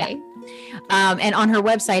 okay. And on her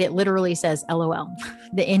website, it literally says LOL,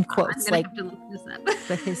 the in quotes, I'm like gonna have to look this up.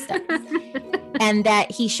 with his stuff. And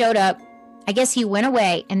that he showed up, I guess he went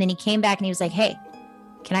away and then he came back and he was like, hey,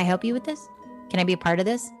 can I help you with this? Can I be a part of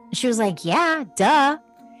this? And she was like, yeah, duh.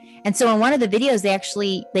 And so in one of the videos,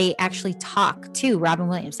 they actually talk to Robin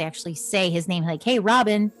Williams. They actually say his name, like, hey,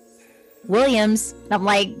 Robin Williams. And I'm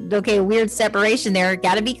like, okay, weird separation there.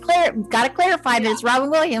 Gotta clarify that it's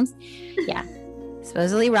Robin Williams. Yeah.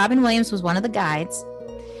 Supposedly Robin Williams was one of the guides.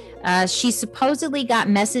 She supposedly got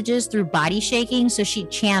messages through body shaking. So she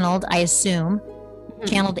channeled, I assume,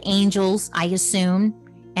 channeled angels, I assume,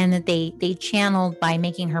 and that they channeled by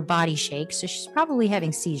making her body shake. So she's probably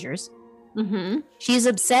having seizures. Mm-hmm. She's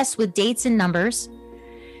obsessed with dates and numbers,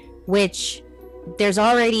 which there's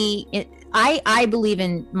already, I believe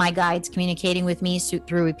in my guides communicating with me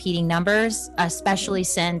through repeating numbers, especially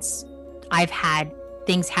since I've had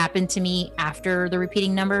things happen to me after the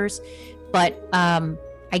repeating numbers. But I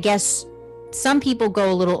guess some people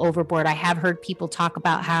go a little overboard. I have heard people talk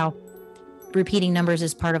about how repeating numbers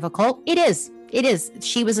is part of a cult. It is.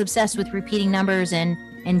 She was obsessed with repeating numbers and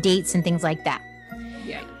dates and things like that.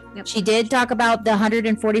 Yeah. Yep. She did talk about the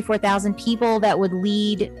 144,000 people that would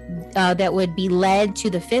be led to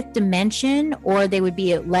the fifth dimension, or they would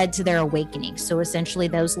be led to their awakening. So essentially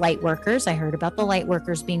those light workers, I heard about the light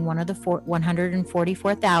workers being one of the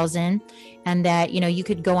 144,000, and that, you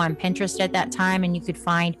could go on Pinterest at that time and you could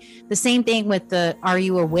find the same thing with the, are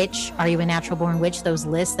you a witch? Are you a natural born witch? Those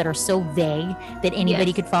lists that are so vague that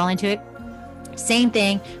anybody could fall into it. Same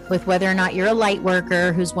thing with whether or not you're a light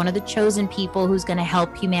worker who's one of the chosen people who's going to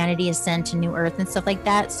help humanity ascend to new earth and stuff like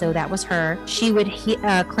that. So that was her. She would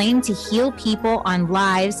claim to heal people on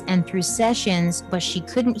lives and through sessions, but she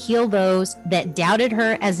couldn't heal those that doubted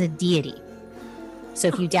her as a deity. So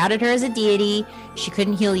if you doubted her as a deity, she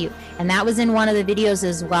couldn't heal you. And that was in one of the videos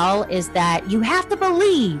as well, is that you have to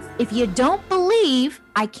believe. If you don't believe,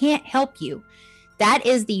 I can't help you. That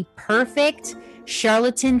is the perfect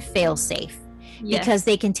charlatan failsafe. Yes. Because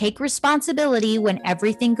they can take responsibility when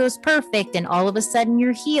everything goes perfect and all of a sudden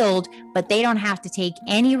you're healed, but they don't have to take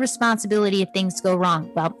any responsibility if things go wrong.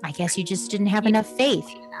 Well, I guess you just didn't have enough faith.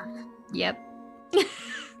 Yep.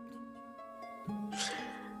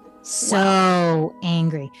 So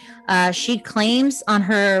angry. She claims on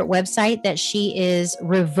her website that she is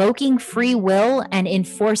revoking free will and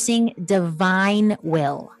enforcing divine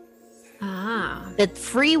will. That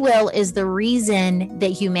free will is the reason that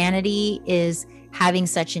humanity is having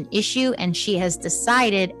such an issue, and she has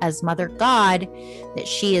decided as Mother God that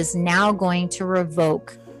she is now going to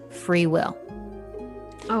revoke free will.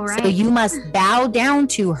 All right. So you must bow down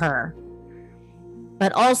to her,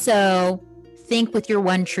 but also think with your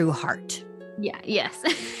one true heart. Yeah, yes.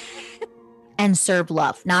 And serve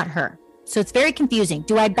love, not her. So it's very confusing.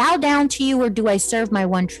 Do I bow down to you or do I serve my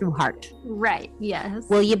one true heart? Right. Yes.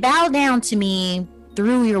 Well, you bow down to me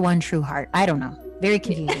through your one true heart. I don't know. Very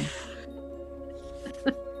confusing.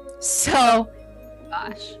 So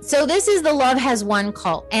this is the Love Has Won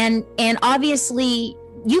cult. And obviously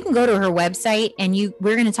you can go to her website and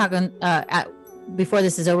we're going to talk before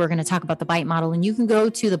this is over, we're going to talk about the bite model, and you can go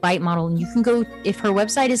to the bite model and you can go, if her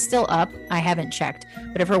website is still up, I haven't checked,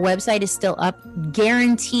 but if her website is still up,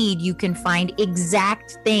 guaranteed you can find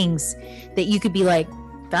exact things that you could be like,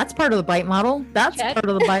 that's part of the bite model. That's part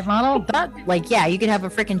of the bite model. Yeah, you could have a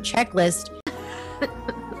freaking checklist.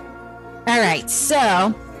 All right.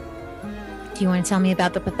 So do you want to tell me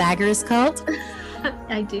about the Pythagoras cult?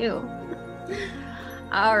 I do.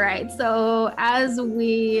 All right. So as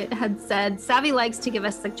we had said, Savvy likes to give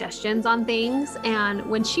us suggestions on things. And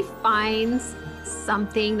when she finds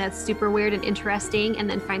something that's super weird and interesting and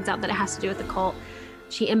then finds out that it has to do with the cult,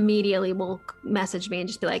 she immediately will message me and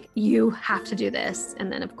just be like, you have to do this.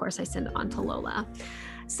 And then, of course, I send it on to Lola.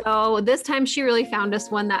 So this time she really found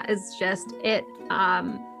us one that is just it.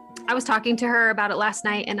 I was talking to her about it last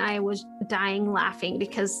night and I was dying laughing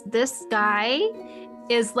because this guy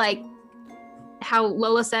is like, how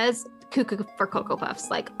Lola says, cuckoo for Cocoa Puffs,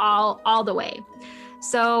 like all the way.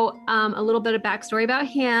 So a little bit of backstory about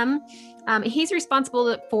him. He's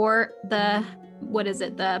responsible for the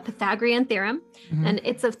Pythagorean theorem. Mm-hmm. And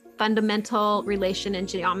it's a fundamental relation in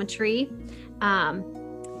geometry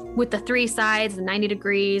with the three sides, the 90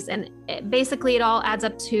 degrees. And basically it all adds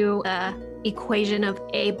up to the equation of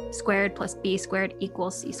a squared plus b squared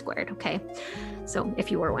equals c squared. Okay. So if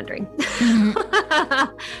you were wondering.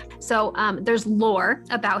 Mm-hmm. So there's lore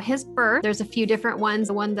about his birth. There's a few different ones.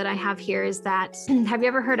 The one that I have here is that, have you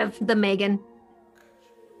ever heard of the Megan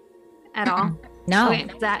at all? No. Okay,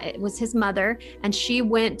 that it was his mother, and she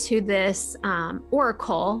went to this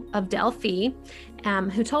oracle of Delphi,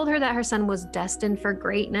 who told her that her son was destined for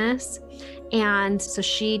greatness. And so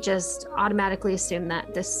she just automatically assumed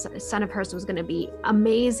that this son of hers was going to be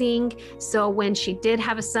amazing. So when she did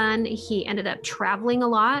have a son, he ended up traveling a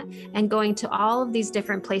lot and going to all of these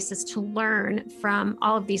different places to learn from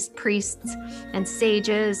all of these priests and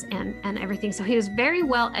sages and everything. So he was very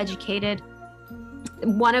well educated.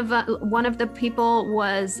 One of the people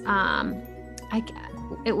was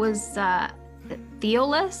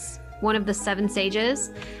Theolus, one of the 7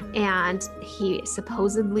 sages, and he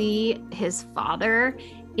supposedly, his father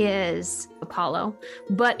is Apollo,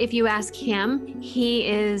 but if you ask him, he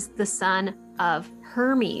is the son of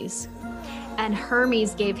Hermes, and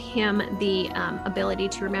Hermes gave him the ability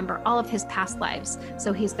to remember all of his past lives.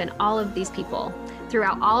 So he's been all of these people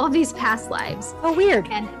throughout all of these past lives. Oh, weird.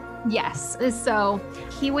 And yes, so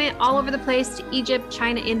he went all over the place to Egypt,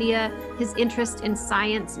 China, India. His interest in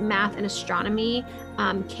science, math, and astronomy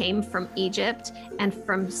came from Egypt and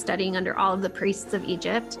from studying under all of the priests of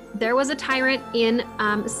Egypt. There was a tyrant in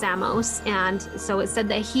Samos, and so it said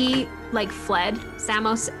that he fled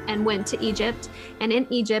Samos and went to Egypt. And in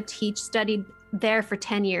Egypt, he studied there for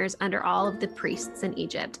 10 years under all of the priests in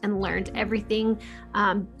Egypt and learned everything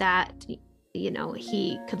that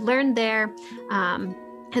he could learn there.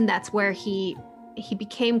 And that's where he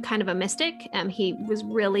became kind of a mystic. He was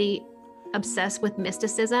really obsessed with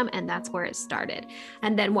mysticism, and that's where it started.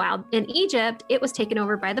 And then while in Egypt, it was taken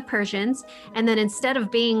over by the Persians. And then instead of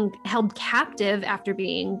being held captive after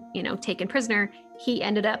being, taken prisoner, he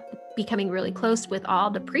ended up becoming really close with all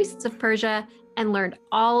the priests of Persia and learned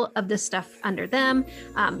all of this stuff under them,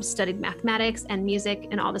 studied mathematics and music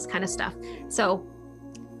and all this kind of stuff. So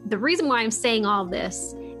the reason why I'm saying all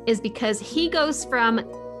this is because he goes from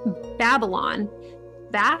Babylon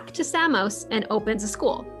back to Samos and opens a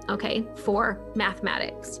school, for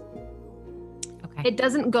mathematics. Okay. It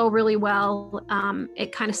doesn't go really well.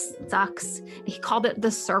 It kind of sucks. He called it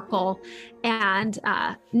the circle, and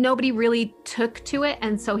nobody really took to it.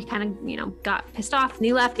 And so he kind of, got pissed off, and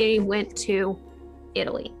he left and he went to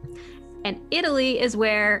Italy. And Italy is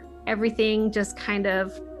where everything just kind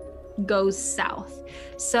of goes south.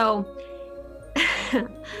 So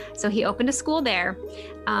he opened a school there,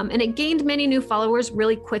 and it gained many new followers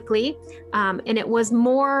really quickly. And it was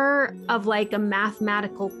more of a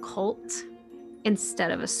mathematical cult instead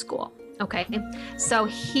of a school. Okay. So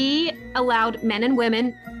he allowed men and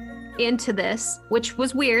women into this, which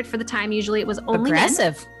was weird for the time. Usually it was only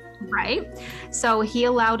aggressive. Men, right? So he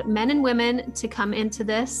allowed men and women to come into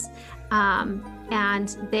this.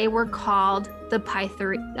 And they were called the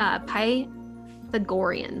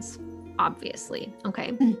Pythagoreans. Obviously.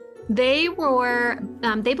 Okay. They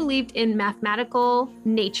believed in mathematical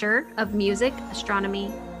nature of music,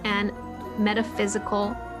 astronomy, and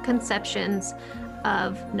metaphysical conceptions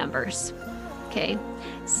of numbers. Okay.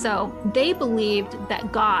 So they believed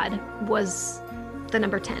that God was the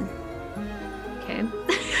number 10. Okay.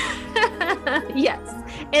 Yes.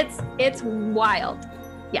 It's wild.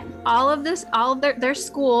 Yeah, all of their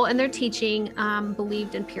school and their teaching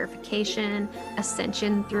believed in purification,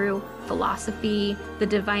 ascension through philosophy, the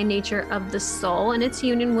divine nature of the soul and its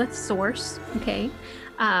union with source. Okay.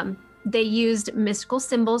 They used mystical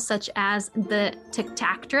symbols such as the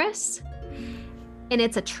tectactris, and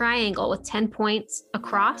it's a triangle with 10 points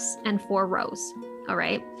across and 4 rows. All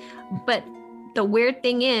right. But the weird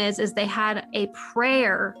thing is they had a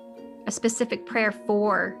specific prayer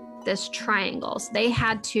for this triangle. So they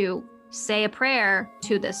had to say a prayer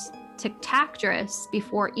to this tectactris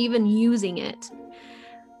before even using it.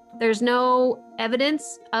 There's no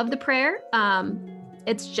evidence of the prayer.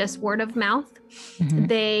 It's just word of mouth. Mm-hmm.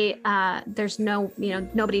 There's no,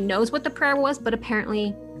 nobody knows what the prayer was, but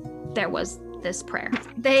apparently there was this prayer.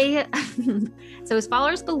 So his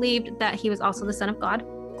followers believed that he was also the son of God.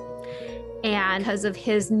 And because of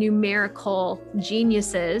his numerical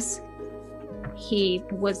geniuses, he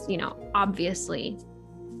was, obviously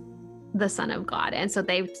the son of God. And so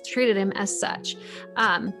they treated him as such.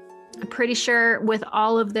 I'm pretty sure with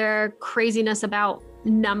all of their craziness about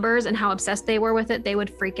numbers and how obsessed they were with it, they would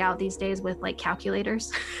freak out these days with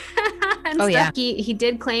calculators and stuff. Yeah. He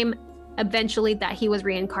did claim eventually that he was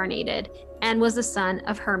reincarnated and was the son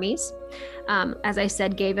of Hermes. As I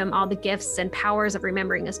said, gave him all the gifts and powers of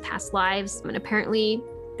remembering his past lives. And apparently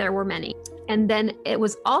there were many. And then it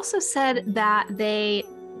was also said that they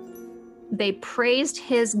praised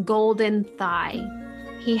his golden thigh.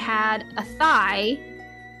 He had a thigh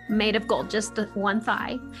made of gold, just one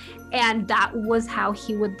thigh. And that was how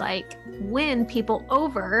he would win people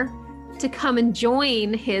over to come and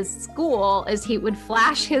join his school is he would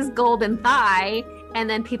flash his golden thigh, and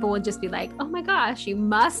then people would just be like, oh my gosh, you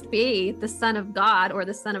must be the son of God or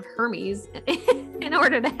the son of Hermes in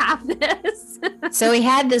order to have this. So he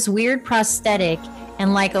had this weird prosthetic,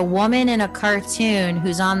 and like a woman in a cartoon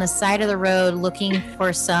who's on the side of the road looking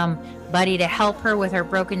for somebody to help her with her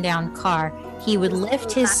broken down car, he would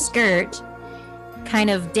lift his skirt, kind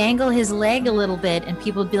of dangle his leg a little bit, and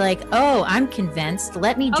people would be like, oh, I'm convinced.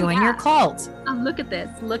 Let me join your cult. Oh, look at this.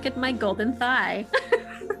 Look at my golden thigh.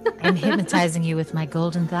 I'm hypnotizing you with my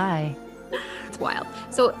golden thigh. It's wild.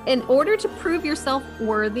 So in order to prove yourself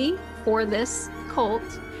worthy for this cult,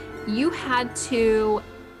 you had to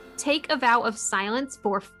take a vow of silence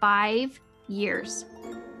for 5 years.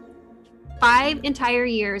 5 entire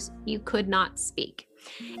years you could not speak.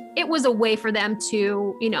 It was a way for them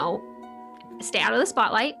to, stay out of the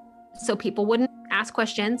spotlight so people wouldn't ask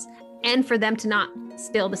questions, and for them to not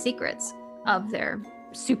spill the secrets of their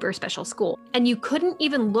super special school. And you couldn't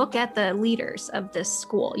even look at the leaders of this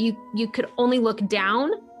school. You could only look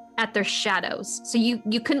down at their shadows. So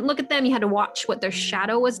you couldn't look at them. You had to watch what their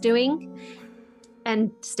shadow was doing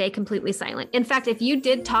and stay completely silent. In fact, if you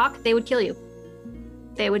did talk, they would kill you.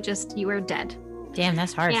 You were dead. Damn,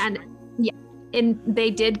 that's harsh. And they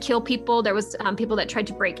did kill people. There was people that tried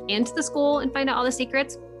to break into the school and find out all the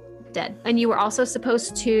secrets. Dead. And you were also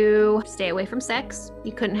supposed to stay away from sex.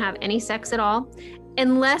 You couldn't have any sex at all.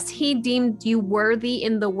 Unless he deemed you worthy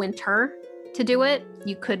in the winter to do it,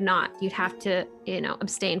 you could not. You'd have to,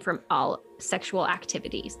 abstain from all sexual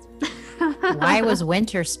activities. Why was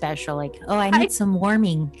winter special? Like, oh, I need some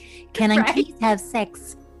warming. Can I please have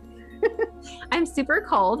sex? I'm super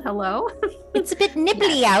cold. Hello. It's a bit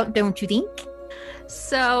nipply out, don't you think?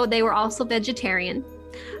 So they were also vegetarian,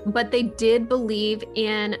 but they did believe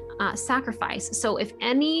in sacrifice. So if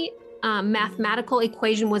any mathematical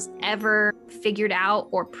equation was ever figured out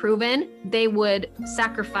or proven, they would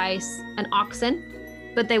sacrifice an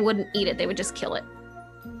oxen, but they wouldn't eat it. They would just kill it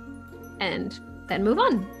and then move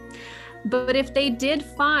on. But if they did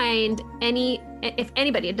find if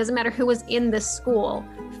anybody, it doesn't matter who was in this school,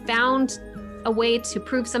 found a way to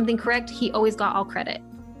prove something correct, he always got all credit,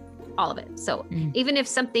 all of it. So even if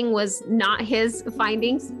something was not his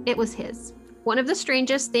findings, it was his. One of the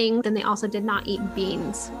strangest things, and they also did not eat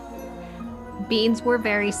beans. Beans were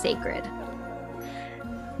very sacred.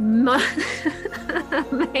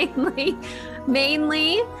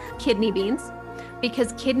 Mainly kidney beans,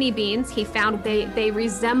 because kidney beans, he found they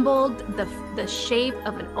resembled the shape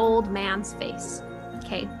of an old man's face.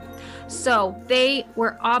 Okay. So they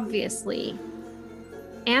were obviously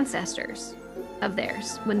ancestors of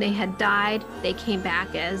theirs. When they had died, they came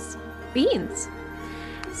back as beans.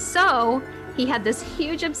 So he had this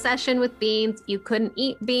huge obsession with beans. You couldn't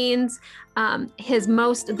eat beans.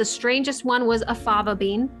 The strangest one was a fava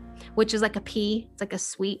bean, which is like a pea. It's like a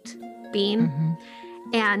sweet bean. Mm-hmm.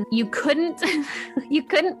 And you couldn't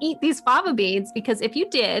eat these fava beans, because if you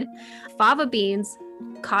did, fava beans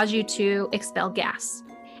cause you to expel gas.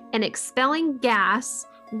 And expelling gas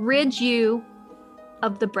rids you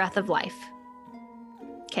of the breath of life.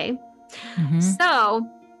 Okay. Mm-hmm. So,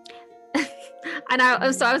 I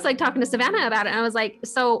was like talking to Savannah about it, and I was like,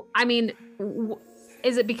 so, I mean,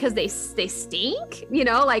 is it because they stink?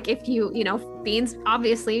 Like if beans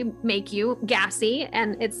obviously make you gassy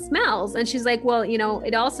and it smells. And she's like, well,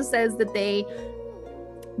 it also says that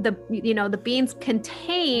the beans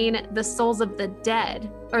contain the souls of the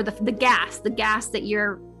dead, or the gas that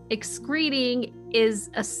you're excreting is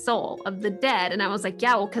a soul of the dead. And I was like,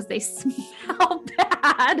 yeah, well, because they smell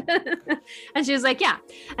bad. And she was like, yeah.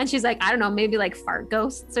 And she's like, I don't know, maybe like fart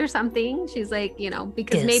ghosts or something. She's like,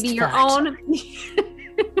 because maybe your own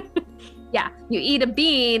yeah, you eat a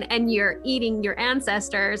bean and you're eating your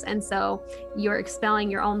ancestors, and so you're expelling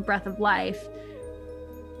your own breath of life.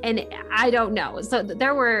 And I don't know. So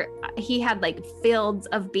he had like fields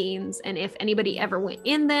of beans, and if anybody ever went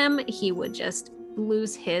in them, he would just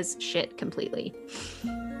lose his shit completely.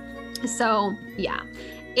 So yeah,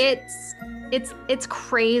 it's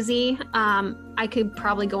crazy. I could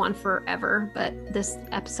probably go on forever, but this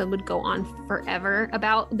episode would go on forever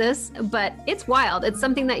about this, but it's wild. It's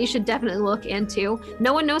something that you should definitely look into.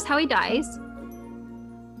 No one knows how he dies.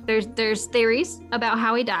 There's theories about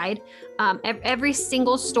how he died. Every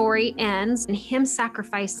single story ends in him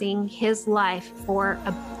sacrificing his life for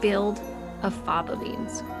a field of fava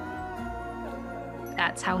beans.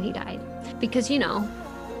 That's how he died. Because, he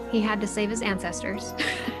had to save his ancestors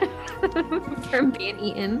from being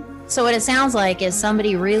eaten. So what it sounds like is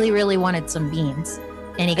somebody really, really wanted some beans,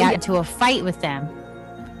 and he got into a fight with them,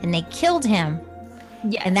 and they killed him.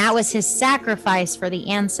 Yes. And that was his sacrifice for the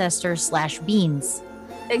ancestors / beans.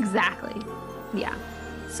 Exactly. Yeah.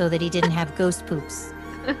 So that he didn't have ghost poops.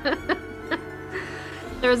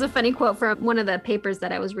 There was a funny quote from one of the papers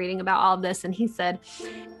that I was reading about all of this, and he said,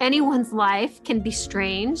 anyone's life can be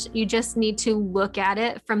strange. You just need to look at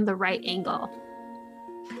it from the right angle.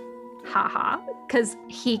 Haha. Because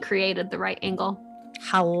he created the right angle.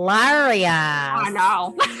 Hilarious. I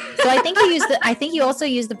know. So I think you also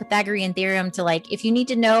use the Pythagorean theorem to, like, if you need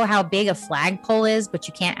to know how big a flagpole is, but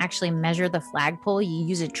you can't actually measure the flagpole, you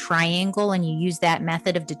use a triangle, and you use that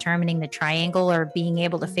method of determining the triangle or being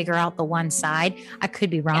able to figure out the one side. I could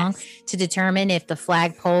be wrong. Yes. To determine if the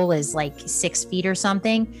flagpole is like 6 feet or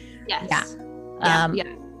something. Yes. Yeah.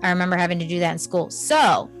 Yeah. I remember having to do that in school.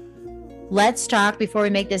 So let's talk before we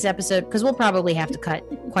make this episode, because we'll probably have to cut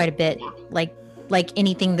quite a bit, like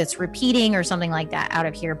anything that's repeating or something like that out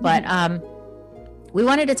of here. But we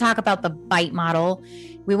wanted to talk about the bite model.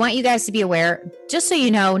 We want you guys to be aware, just so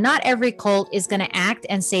you know, not every cult is going to act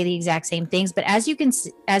and say the exact same things. But as you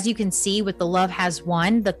can see with the Love Has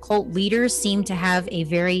Won, the cult leaders seem to have a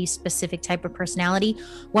very specific type of personality.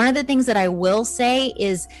 One of the things that I will say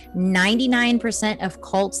is 99% of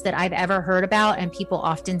cults that I've ever heard about, and people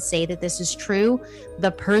often say that this is true,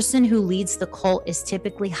 the person who leads the cult is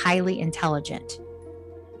typically highly intelligent.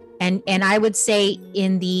 And I would say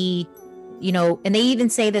in the, and they even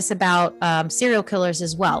say this about serial killers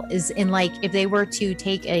as well, is in, like, if they were to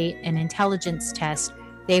take an intelligence test,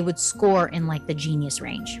 they would score in like the genius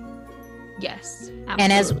range. Yes.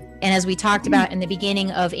 Absolutely. And as we talked about in the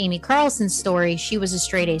beginning of Amy Carlson's story, she was a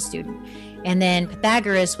straight A student. And then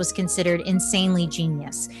Pythagoras was considered insanely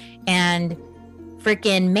genius. And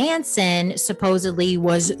freaking Manson supposedly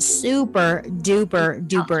was super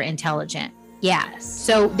duper intelligent. Yeah.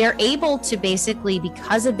 So they're able to basically,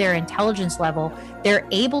 because of their intelligence level, they're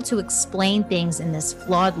able to explain things in this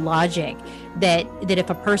flawed logic that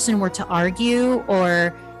if a person were to argue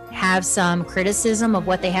or have some criticism of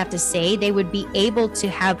what they have to say, they would be able to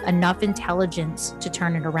have enough intelligence to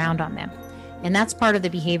turn it around on them. And that's part of the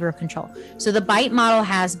behavioral control. So the BITE model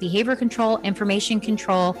has behavior control, information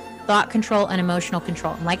control, thought control, and emotional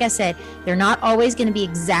control. And like I said, they're not always going to be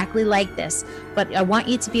exactly like this, but I want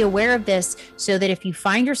you to be aware of this so that if you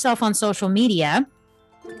find yourself on social media,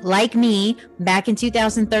 like me back in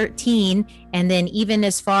 2013, and then even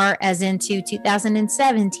as far as into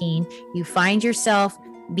 2017, you find yourself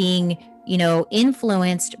being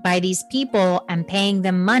influenced by these people and paying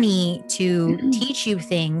them money to teach you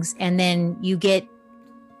things. And then you get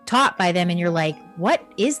taught by them and you're like, what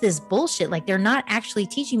is this bullshit? Like, they're not actually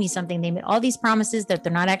teaching me something. They made all these promises that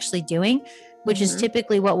they're not actually doing, which is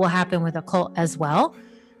typically what will happen with a cult as well.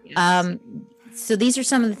 Yes. So these are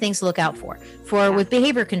some of the things to look out for. With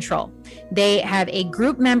behavior control, they have a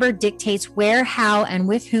group member dictates where, how, and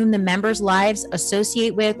with whom the members' lives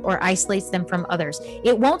associate with or isolates them from others.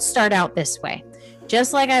 It won't start out this way.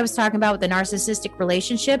 Just like I was talking about with the narcissistic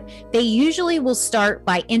relationship, they usually will start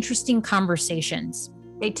by interesting conversations.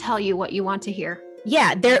 They tell you what you want to hear.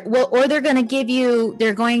 Yeah, they're going to give you,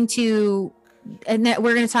 and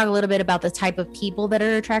we're going to talk a little bit about the type of people that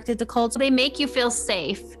are attracted to cults. They make you feel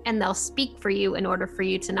safe and they'll speak for you in order for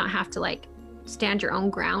you to not have to stand your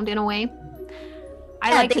own ground in a way.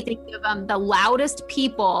 I like to think of the loudest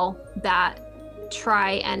people that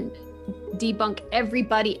try and debunk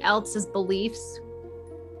everybody else's beliefs.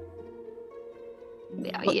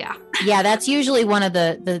 Yeah, that's usually one of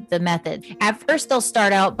the methods. At first, they'll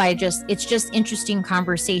start out by it's just interesting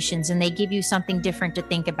conversations, and they give you something different to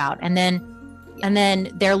think about. And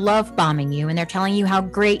then they're love bombing you, and they're telling you how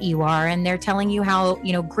great you are, and they're telling you how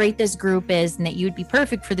great this group is, and that you would be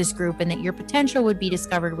perfect for this group, and that your potential would be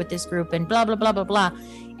discovered with this group, and blah blah blah blah blah.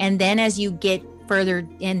 And then as you get further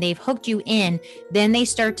and they've hooked you in, then they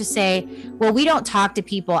start to say, well, we don't talk to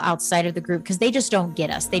people outside of the group because they just don't get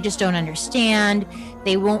us. They just don't understand.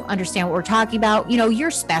 They won't understand what we're talking about.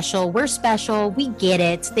 You're special. We're special. We get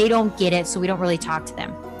it. They don't get it. So we don't really talk to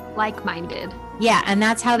them. Like-minded. Yeah. And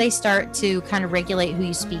that's how they start to kind of regulate who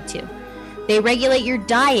you speak to. They regulate your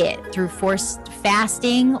diet through forced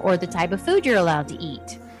fasting or the type of food you're allowed to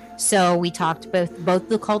eat. So we talked both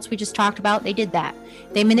the cults we just talked about, they did that.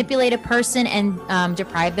 They manipulate a person and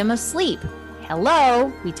deprive them of sleep.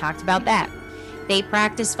 Hello, we talked about that. They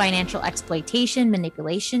practice financial exploitation,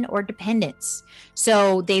 manipulation, or dependence.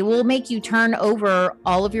 So they will make you turn over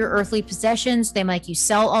all of your earthly possessions. They make you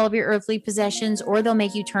sell all of your earthly possessions, or they'll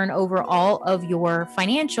make you turn over all of your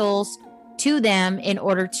financials to them in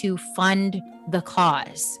order to fund the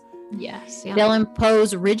cause. Yes. Yeah. They'll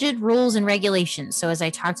impose rigid rules and regulations. So as I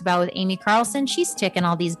talked about with Amy Carlson, she's ticking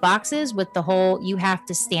all these boxes with the whole, you have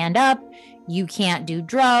to stand up, You can't do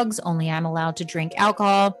drugs. Only I'm allowed to drink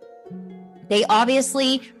alcohol. They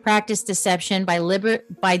obviously practice deception by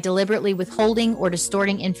deliberately withholding or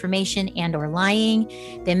distorting information and or lying.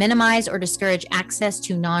 They minimize or discourage access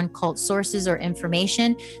to non-cult sources or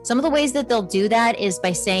information. Some of the ways that they'll do that is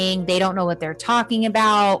by saying they don't know what they're talking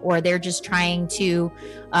about, or they're just trying to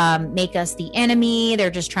make us the enemy.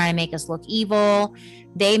 They're just trying to make us look evil.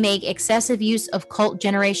 They make excessive use of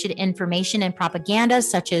cult-generated information and propaganda,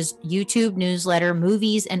 such as YouTube, newsletter,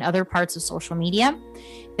 movies, and other parts of social media.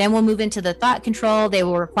 Then we'll move into the thought control. They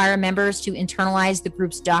will require members to internalize the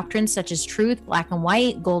group's doctrines, such as truth, black and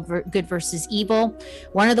white, good versus evil.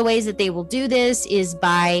 One of the ways that they will do this is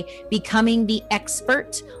by becoming the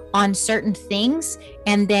expert on certain things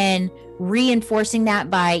and then reinforcing that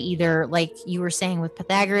by either, like you were saying with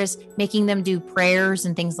Pythagoras, making them do prayers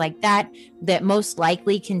and things like that, that most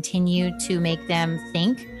likely continue to make them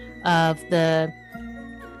think of the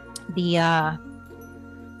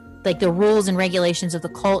rules and regulations of the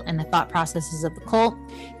cult and the thought processes of the cult.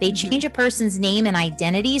 They change a person's name and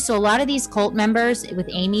identity. So a lot of these cult members with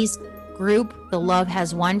Amy's group, the Love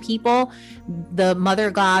Has Won people, the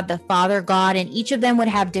Mother God, the Father God, and each of them would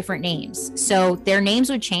have different names. So their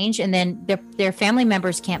names would change, and then their family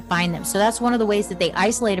members can't find them. So that's one of the ways that they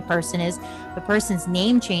isolate a person, is the person's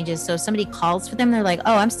name changes. So if somebody calls for them, they're like,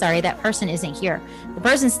 oh, I'm sorry, that person isn't here. The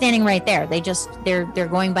person's standing right there. They're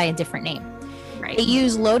going by a different name. Right. They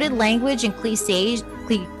use loaded language and cliches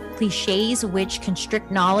which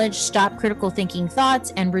constrict knowledge, stop critical thinking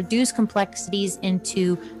thoughts, and reduce complexities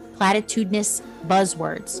into platitudinous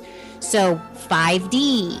buzzwords. So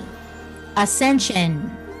 5D,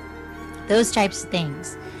 ascension, those types of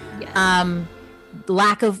things. Yes.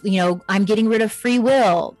 Lack of, I'm getting rid of free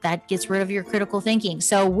will. That gets rid of your critical thinking.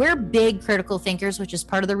 So we're big critical thinkers, which is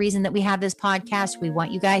part of the reason that we have this podcast. We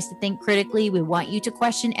want you guys to think critically. We want you to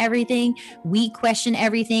question everything. We question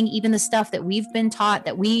everything, even the stuff that we've been taught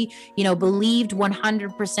that we, believed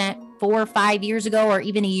 100% 4 or 5 years ago, or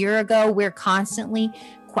even a year ago. We're constantly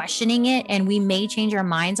questioning it, and we may change our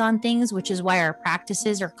minds on things, which is why our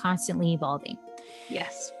practices are constantly evolving.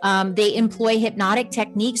 Yes. They employ hypnotic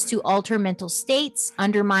techniques to alter mental states,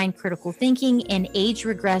 undermine critical thinking, and age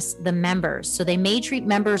regress the members. So they may treat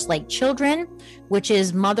members like children, which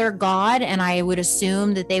is Mother God, and I would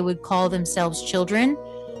assume that they would call themselves children.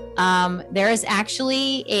 There is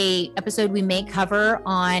actually a episode we may cover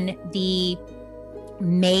on the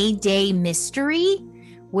May Day Mystery,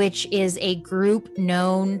 which is a group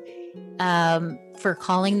known for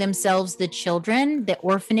calling themselves the children. The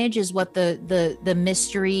orphanage is what the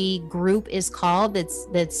mystery group is called.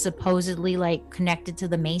 That's supposedly like connected to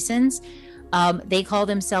the Masons. They call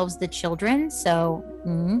themselves the children. So,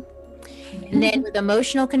 And then with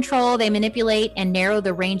emotional control, they manipulate and narrow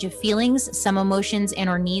the range of feelings. Some emotions and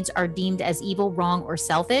or needs are deemed as evil, wrong, or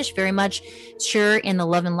selfish. Very much sure in the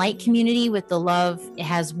love and light community with the Love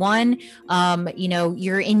Has Won.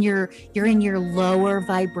 You're in your lower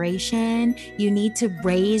vibration. You need to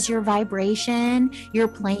raise your vibration. You're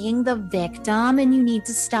playing the victim, and you need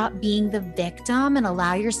to stop being the victim and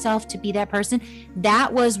allow yourself to be that person.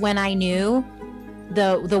 That was when I knew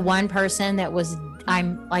the one person that was,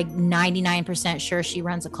 I'm like 99% sure she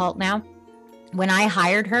runs a cult now. When I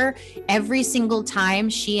hired her, every single time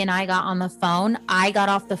she and I got on the phone, I got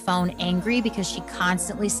off the phone angry because she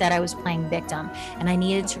constantly said I was playing victim and I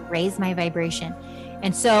needed to raise my vibration.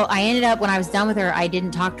 And so I ended up, when I was done with her, I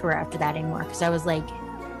didn't talk to her after that anymore, because I was like,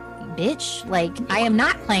 bitch, like, I am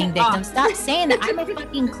not playing victim. Stop saying that. I'm a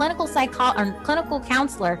fucking clinical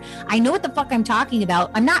counselor. I know what the fuck I'm talking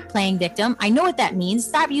about. I'm not playing victim. I know what that means.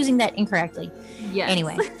 Stop using that incorrectly. Yes.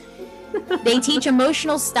 Anyway, they teach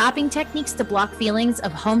emotional stopping techniques to block feelings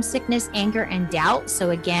of homesickness, anger, and doubt. So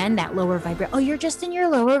again, that lower vibration. Oh, you're just in your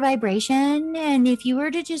lower vibration. And if you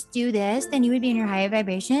were to just do this, then you would be in your higher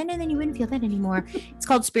vibration, and then you wouldn't feel that anymore. It's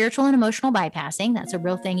called spiritual and emotional bypassing. That's a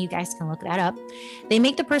real thing. You guys can look that up. They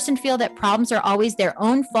make the person feel that problems are always their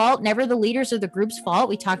own fault, never the leaders or the group's fault.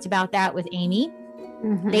 We talked about that with Amy.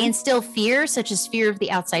 Mm-hmm. They instill fear, such as fear of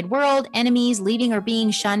the outside world, enemies, leaving or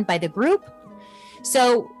being shunned by the group.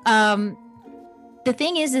 So the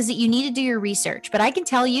thing is that you need to do your research, but I can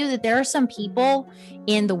tell you that there are some people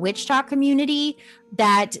in the witch talk community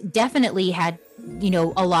that definitely had,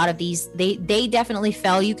 a lot of these. They definitely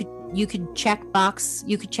fell. You could check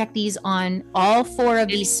these on all 4 of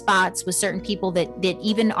these spots with certain people that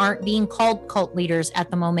even aren't being called cult leaders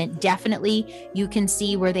at the moment. Definitely you can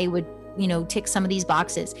see where they would, tick some of these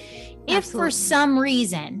boxes. If for some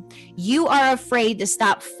reason you are afraid to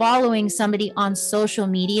stop following somebody on social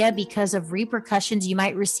media because of repercussions you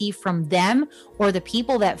might receive from them or the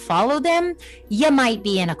people that follow them, you might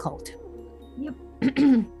be in a cult. Yep.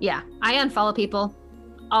 Yeah, I unfollow people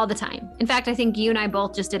all the time. In fact, I think you and I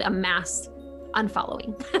both just did a mass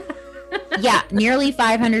unfollowing. Yeah, nearly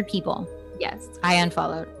 500 people. Yes. I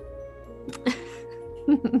unfollowed.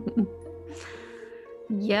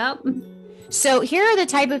 Yep. So here are the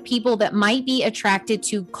type of people that might be attracted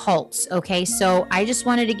to cults. Okay. So I just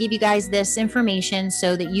wanted to give you guys this information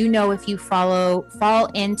so that you know if you fall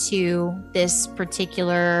into this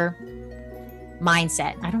particular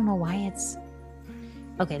mindset. I don't know why it's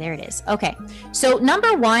okay. There it is. Okay. So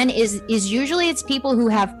number one is usually it's people who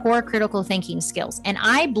have poor critical thinking skills. And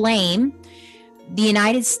I blame the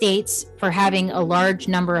United States for having a large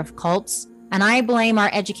number of cults. And I blame our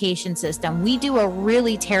education system. We do a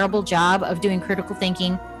really terrible job of doing critical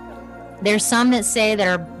thinking. There's some that say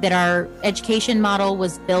that our education model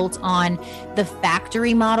was built on the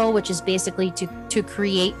factory model, which is basically to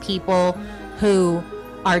create people who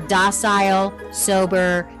are docile,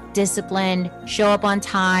 sober, disciplined, show up on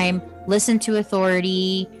time, listen to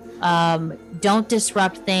authority, don't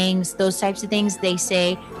disrupt things, those types of things. They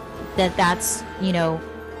say that's,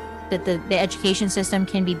 that the education system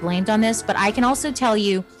can be blamed on this. But I can also tell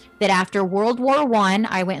you that after World War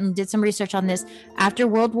I went and did some research on this. After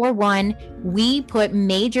World War I, we put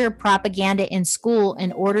major propaganda in school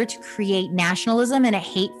in order to create nationalism and a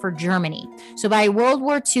hate for Germany. So by World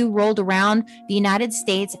War II rolled around, the United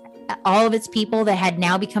States, all of its people that had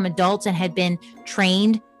now become adults and had been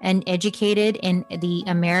trained and educated in the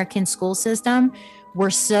American school system were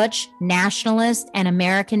such nationalist and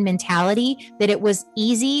American mentality that it was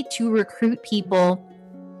easy to recruit people,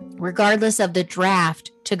 regardless of the draft,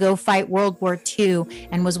 to go fight World War II,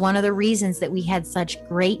 and was one of the reasons that we had such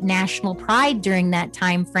great national pride during that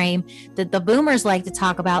time frame that the boomers like to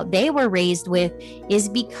talk about they were raised with, is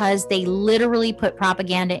because they literally put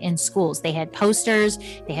propaganda in schools. They had posters,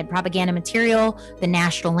 they had propaganda material, the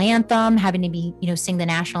national anthem, having to be, sing the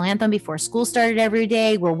national anthem before school started every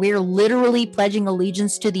day, where we're literally pledging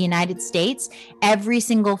allegiance to the United States every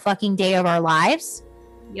single fucking day of our lives.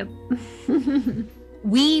 Yep.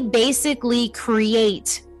 We basically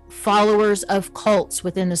create followers of cults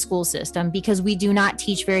within the school system because we do not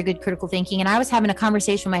teach very good critical thinking. And I was having a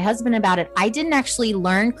conversation with my husband about it. I didn't actually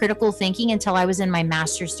learn critical thinking until I was in my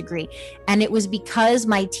master's degree. And it was because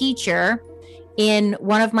my teacher in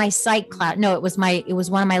one of my psych class, no, it was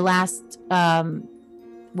one of my last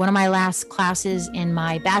classes in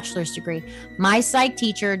my bachelor's degree. My psych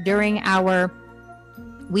teacher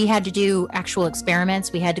we had to do actual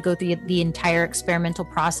experiments. We had to go through the entire experimental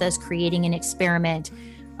process, creating an experiment,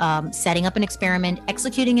 setting up an experiment,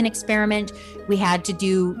 executing an experiment. We had to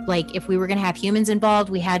do, if we were going to have humans involved,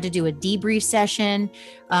 we had to do a debrief session.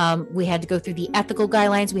 We had to go through the ethical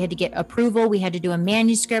guidelines. We had to get approval. We had to do a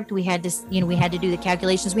manuscript. We had to, we had to do the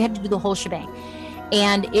calculations. We had to do the whole shebang.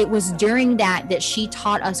 And it was during that she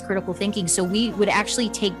taught us critical thinking. So we would actually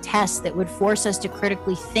take tests that would force us to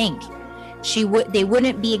critically think. They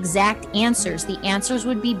wouldn't be exact answers. The answers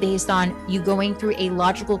would be based on you going through a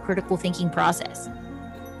logical, critical thinking process.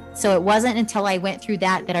 So it wasn't until I went through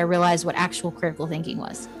that I realized what actual critical thinking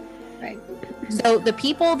was. Right. So the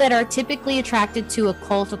people that are typically attracted to a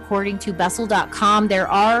cult, according to Bessel.com, there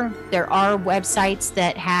are websites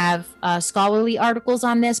that have scholarly articles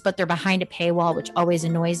on this, but they're behind a paywall, which always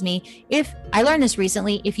annoys me. I learned this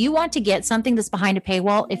recently, if you want to get something that's behind a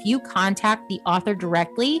paywall, if you contact the author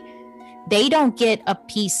directly, they don't get a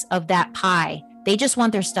piece of that pie. They just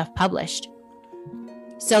want their stuff published.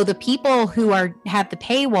 So the people who have the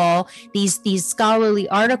paywall, these scholarly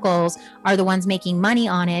articles, are the ones making money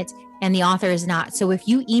on it, and the author is not. So if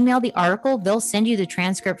you email the article, they'll send you the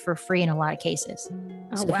transcript for free in a lot of cases.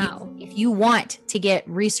 Oh, so wow. If you want to get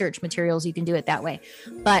research materials, you can do it that way.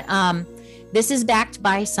 But this is backed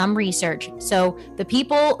by some research. So the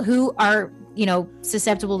people who are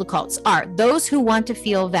susceptible to cults are those who want to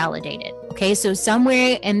feel validated. Okay. So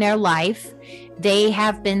somewhere in their life, they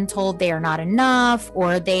have been told they are not enough,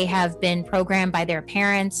 or they have been programmed by their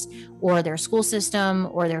parents or their school system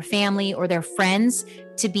or their family or their friends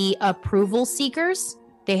to be approval seekers.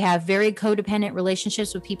 They have very codependent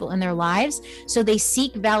relationships with people in their lives. So they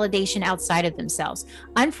seek validation outside of themselves.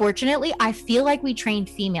 Unfortunately, I feel like we trained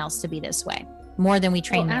females to be this way more than we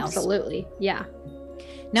train males. Absolutely. Yeah.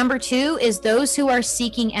 Number two is those who are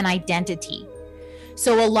seeking an identity.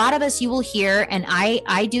 So a lot of us, you will hear, and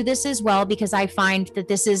I do this as well, because I find that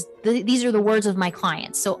these are the words of my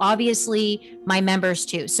clients. So obviously my members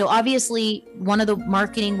too. So obviously one of the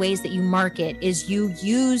marketing ways that you market is you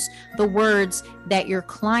use the words that your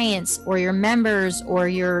clients or your members or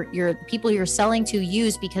your people you're selling to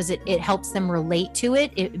use, because it helps them relate to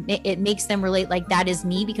it. It makes them relate like that is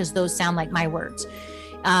me, because those sound like my words.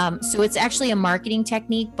 So it's actually a marketing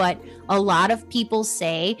technique, but a lot of people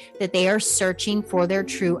say that they are searching for their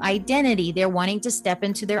true identity. They're wanting to step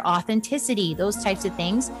into their authenticity, those types of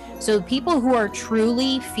things. So people who are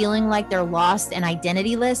truly feeling like they're lost and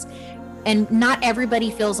identityless, and not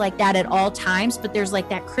everybody feels like that at all times, but there's like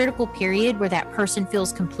that critical period where that person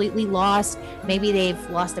feels completely lost. Maybe they've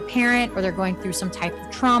lost a parent or they're going through some type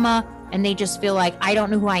of trauma and they just feel like, I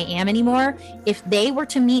don't know who I am anymore. If they were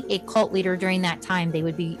to meet a cult leader during that time, they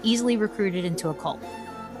would be easily recruited into a cult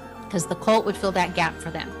because the cult would fill that gap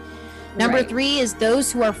for them. Number 3 is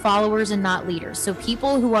those who are followers and not leaders. So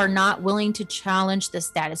people who are not willing to challenge the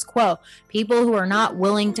status quo, people who are not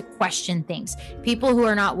willing to question things, people who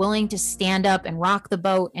are not willing to stand up and rock the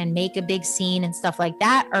boat and make a big scene and stuff like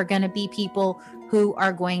that are going to be people who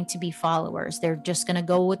are going to be followers. They're just going to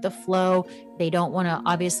go with the flow. They don't want to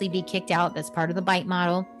obviously be kicked out. That's part of the bite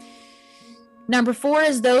model. Number 4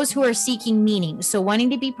 is those who are seeking meaning. So wanting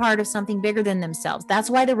to be part of something bigger than themselves. That's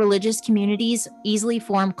why the religious communities easily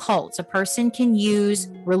form cults. A person can use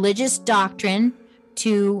religious doctrine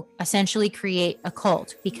to essentially create a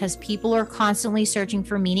cult because people are constantly searching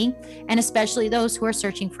for meaning, and especially those who are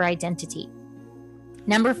searching for identity.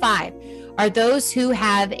 Number 5 are those who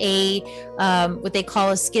have a what they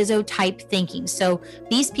call a schizotype thinking. So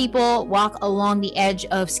these people walk along the edge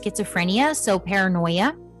of schizophrenia, so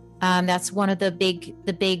paranoia. That's one of the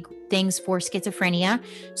big things for schizophrenia.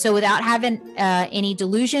 So without having any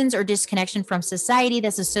delusions or disconnection from society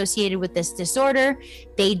that's associated with this disorder,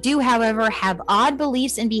 they do, however, have odd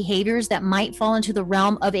beliefs and behaviors that might fall into the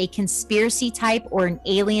realm of a conspiracy type or an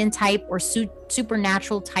alien type or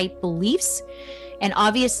supernatural type beliefs. And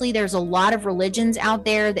obviously there's a lot of religions out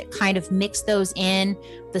there that kind of mix those in,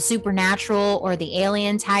 the supernatural or the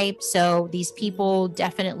alien type. So these people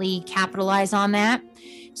definitely capitalize on that.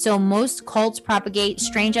 So most cults propagate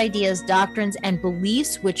strange ideas, doctrines, and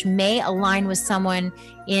beliefs which may align with someone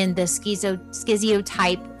in the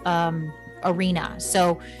schizotype arena.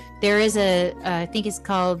 So there is I think it's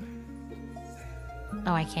called,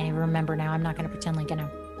 I can't even remember now. I'm not going to pretend like I know.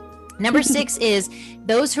 Number 6 is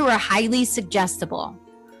those who are highly suggestible.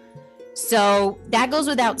 So that goes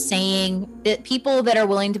without saying, that people that are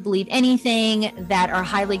willing to believe anything, that are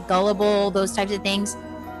highly gullible, those types of things.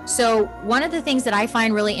 So one of the things that I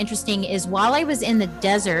find really interesting is while I was in the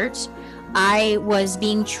desert, I was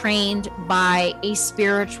being trained by a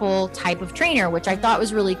spiritual type of trainer, which I thought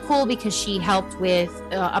was really cool because she helped with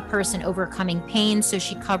a person overcoming pain. So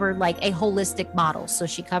she covered like a holistic model. So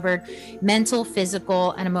she covered mental,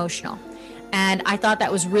 physical, and emotional. And I thought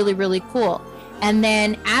that was really, really cool. And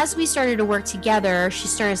then as we started to work together, she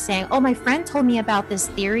started saying, oh, my friend told me about this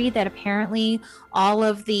theory that apparently all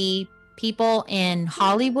of the people in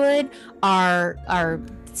Hollywood are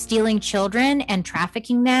stealing children and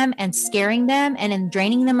trafficking them and scaring them and then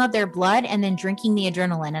draining them of their blood and then drinking the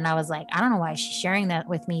adrenaline. And I was like, I don't know why she's sharing that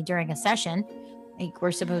with me during a session. Like,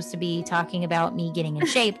 we're supposed to be talking about me getting in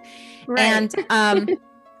shape. Right.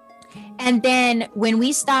 And then when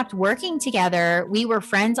we stopped working together, we were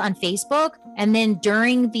friends on Facebook. And then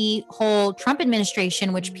during the whole Trump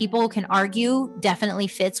administration, which people can argue definitely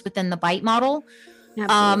fits within the bite model.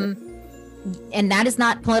 Absolutely. And that is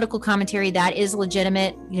not political commentary. That is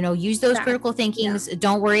legitimate. Use those critical thinkings. Yeah.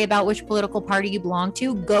 Don't worry about which political party you belong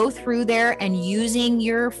to. Go through there and using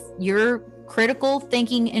your critical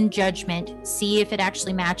thinking and judgment, see if it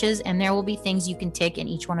actually matches. And there will be things you can tick in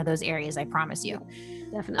each one of those areas. I promise you.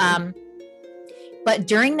 Definitely. But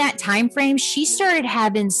during that time frame, she started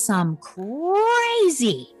having some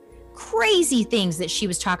crazy things that she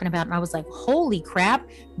was talking about. And I was like, holy crap,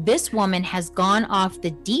 this woman has gone off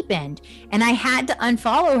the deep end. And I had to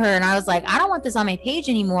unfollow her. And I was like, I don't want this on my page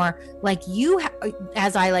anymore. Like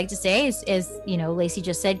as I like to say, is Lacey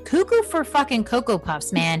just said, cuckoo for fucking Cocoa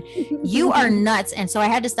Puffs, man. You are nuts. And so I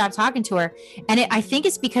had to stop talking to her. And I think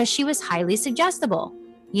it's because she was highly suggestible,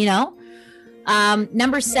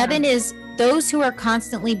 Number 7 is those who are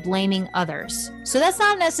constantly blaming others. So that's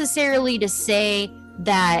not necessarily to say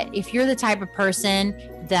that if you're the type of person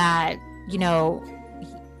that,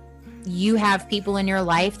 you have people in your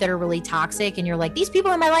life that are really toxic and you're like, these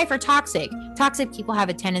people in my life are toxic. Toxic people have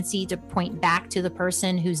a tendency to point back to the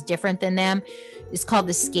person who's different than them. It's called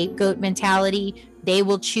the scapegoat mentality. They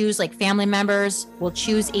will choose, like family members will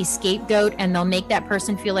choose a scapegoat and they'll make that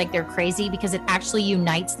person feel like they're crazy because it actually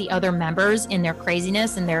unites the other members in their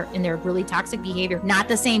craziness and their really toxic behavior. Not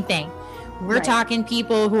the same thing. We're talking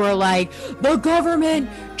people who are like, the government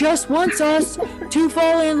just wants us to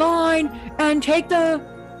fall in line and take the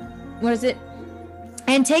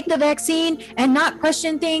vaccine and not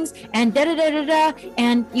question things and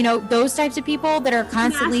and those types of people that are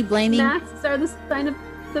constantly blaming. Masks are the sign of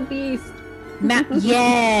The beast.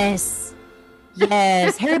 Yes.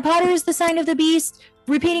 Yes. Harry Potter is the sign of the beast.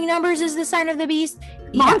 Repeating numbers is the sign of the beast.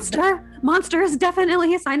 Monster is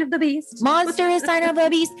definitely a sign of the beast. Monster is sign of the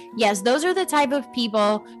beast. Yes, those are the type of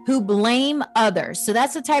people who blame others. So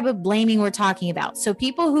that's the type of blaming we're talking about. So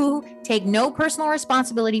people who take no personal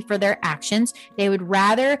responsibility for their actions, they would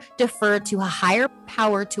rather defer to a higher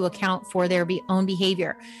power to account for their own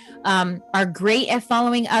behavior. Are great at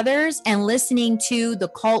following others and listening to the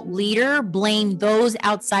cult leader blame those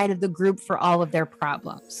outside of the group for all of their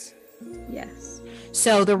problems. Yes.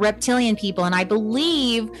 So the reptilian people, and I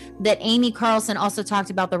believe that Amy Carlson also talked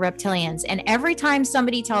about the reptilians. And every time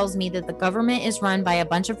somebody tells me that the government is run by a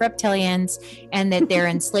bunch of reptilians and that they're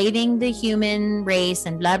enslaving the human race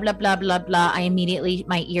and blah, blah, blah, blah, blah, I immediately,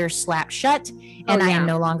 my ears slap shut and I am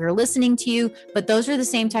no longer listening to you. But those are the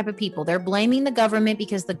same type of people. They're blaming the government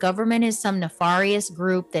because the government is some nefarious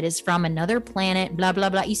group that is from another planet, blah, blah,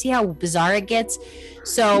 blah. You see how bizarre it gets?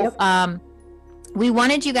 So, we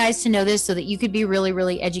wanted you guys to know this so that you could be really,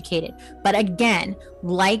 really educated. But again,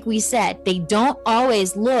 like we said, they don't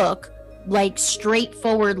always look like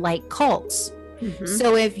straightforward like cults. Mm-hmm.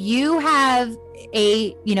 So if you have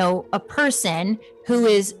a person who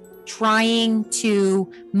is trying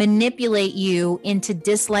to manipulate you into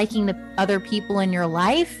disliking the other people in your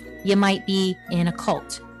life, you might be in a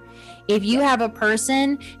cult. If you have a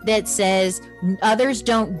person that says others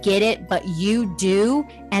don't get it, but you do,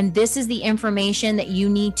 and this is the information that you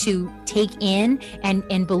need to take in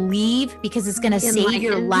and believe because it's going to save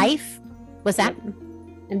your life. What's that?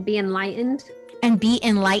 And be enlightened. And be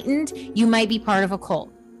enlightened, you might be part of a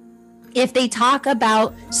cult. If they talk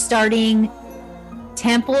about starting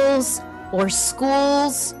temples or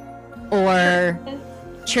schools or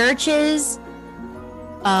churches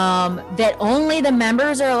that only the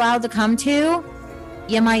members are allowed to come to,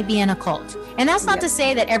 you might be in a cult. And that's not to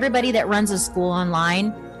say that everybody that runs a school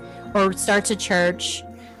online or starts a church,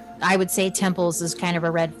 I would say temples is kind of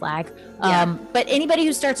a red flag. But anybody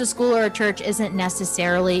who starts a school or a church isn't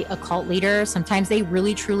necessarily a cult leader. Sometimes they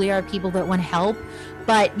really truly are people that want help.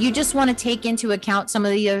 But you just want to take into account some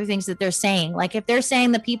of the other things that they're saying. Like if they're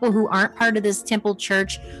saying the people who aren't part of this temple,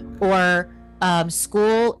 church, or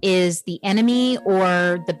school is the enemy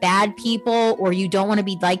or the bad people, or you don't want to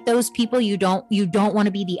be like those people, you don't want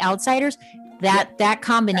to be the outsiders, that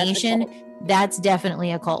combination, that's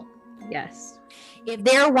definitely a cult. Yes. If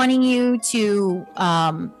they're wanting you to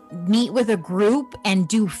meet with a group and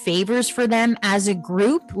do favors for them as a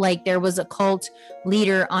group, like there was a cult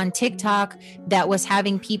leader on TikTok that was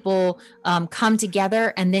having people come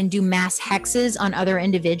together and then do mass hexes on other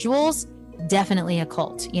individuals, definitely a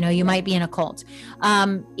cult. You might be in a cult.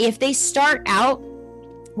 If they start out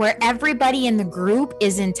where everybody in the group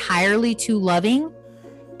is entirely too loving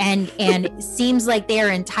and seems like they are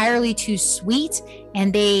entirely too sweet,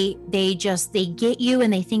 and they get you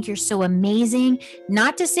and they think you're so amazing.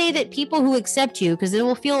 Not to say that people who accept you, because it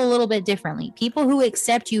will feel a little bit differently. People who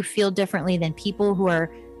accept you feel differently than people who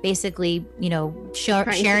are basically,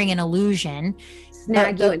 sharing an illusion.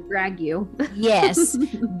 Snag you and drag you. Yes,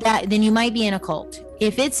 then you might be in a cult.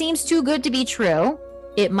 If it seems too good to be true,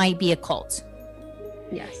 it might be a cult.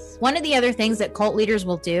 Yes. One of the other things that cult leaders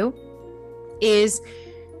will do is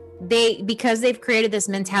because they've created this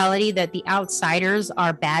mentality that the outsiders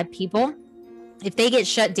are bad people. If they get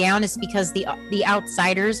shut down, it's because the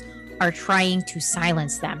outsiders are trying to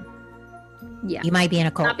silence them. Yeah. You might be in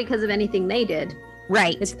a cult. Not because of anything they did.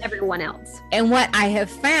 Right. It's everyone else. And what I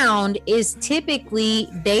have found is typically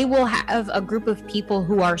they will have a group of people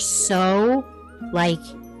who are so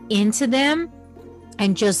into them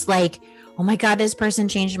and just oh my God, this person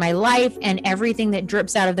changed my life, and everything that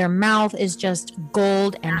drips out of their mouth is just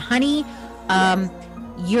gold and honey.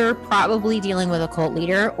 You're probably dealing with a cult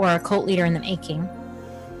leader or a cult leader in the making.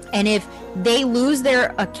 And if they lose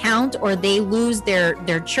their account or they lose their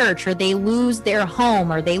church or they lose their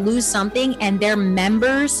home or they lose something and their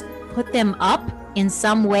members put them up in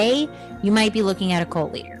some way, you might be looking at a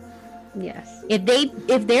cult leader. Yes.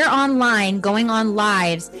 If they're online, going on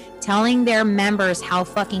lives, telling their members how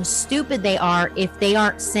fucking stupid they are if they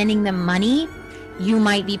aren't sending them money, you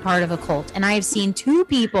might be part of a cult. And I have seen two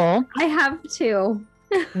people. I have too.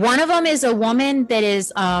 One of them is a woman that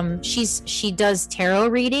is she does tarot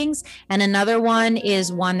readings, and another one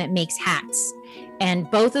is one that makes hats.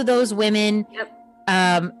 And both of those women,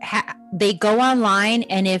 they go online,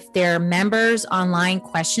 and if their members online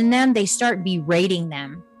question them, they start berating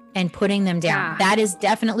them and putting them down. That is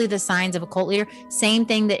definitely the signs of a cult leader. Same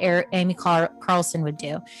thing that Amy Carlson would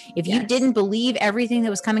do. If you didn't believe everything that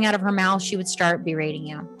was coming out of her mouth, she would start berating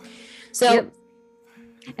you. So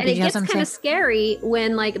And it gets kind of scary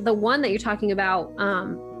when, like, the one that you're talking about,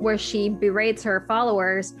 where she berates her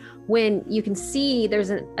followers, when you can see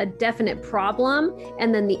there's a definite problem,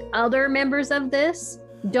 and then the other members of this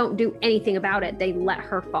don't do anything about it. They let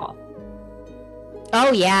her fall.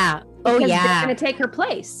 Oh, yeah. Oh, because yeah. they're going to take her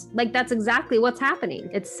place. Like, that's exactly what's happening.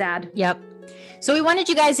 It's sad. Yep. So we wanted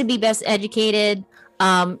you guys to be best educated.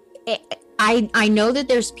 I know that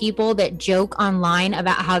there's people that joke online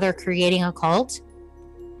about how they're creating a cult.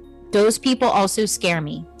 Those people also scare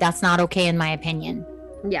me. That's not okay, in my opinion.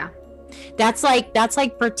 Yeah. That's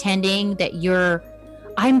like pretending that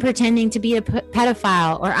I'm pretending to be a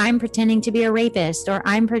pedophile, or I'm pretending to be a rapist, or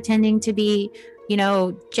I'm pretending to be,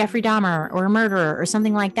 Jeffrey Dahmer or a murderer or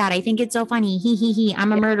something like that. I think it's so funny. He,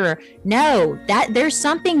 I'm a murderer. No, that there's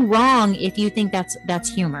something wrong if you think that's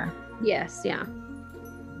humor. Yes. Yeah.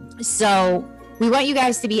 So we want you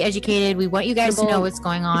guys to be educated. We want you guys to know what's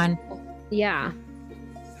going on. Yeah.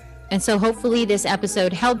 And so hopefully this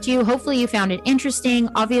episode helped you. Hopefully you found it interesting.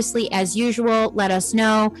 Obviously, as usual, let us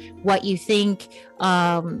know what you think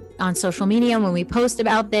on social media when we post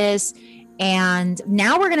about this. And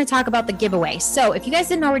now we're going to talk about the giveaway. So if you guys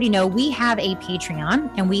didn't already know, we have a Patreon,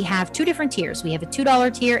 and we have 2 different tiers. We have a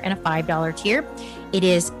 $2 tier and a $5 tier. It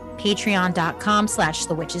is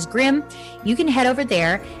patreon.com/thewitchesgrim. You can head over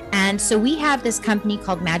there. And so we have this company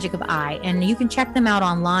called Magic of Eye, and you can check them out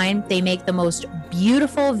online. They make the most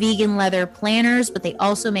beautiful vegan leather planners, but they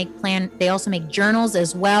also make journals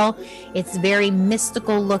as well. It's very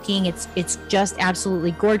mystical looking. It's just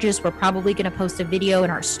absolutely gorgeous. We're probably going to post a video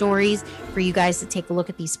in our stories for you guys to take a look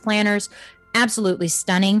at these planners. Absolutely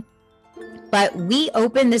stunning. But we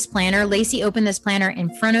opened this planner, Lacey opened this planner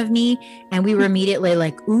in front of me, and we were immediately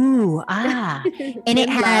like, ooh, ah. And it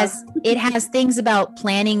has things about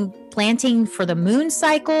planting for the moon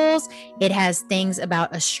cycles. It has things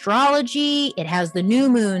about astrology. It has the new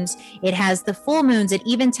moons. It has the full moons. It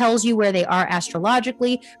even tells you where they are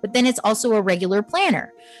astrologically, but then it's also a regular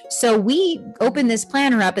planner. So we opened this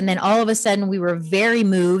planner up, and then all of a sudden we were very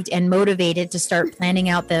moved and motivated to start planning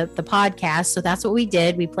out the podcast. So that's what we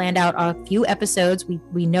did. We planned out a few episodes.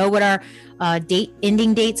 We know what our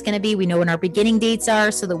ending date's going to be. We know when our beginning dates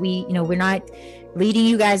are, so that we're not leading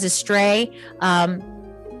you guys astray.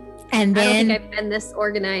 And then I don't think I've been this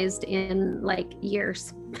organized in like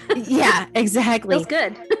years. Yeah, exactly. Feels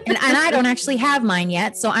good. and I don't actually have mine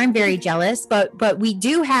yet, so I'm very jealous. But we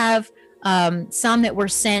do have some that were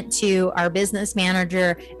sent to our business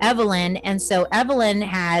manager, Evelyn. And so Evelyn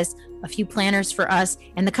has a few planners for us,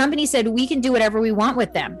 and the company said we can do whatever we want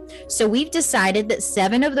with them. So we've decided that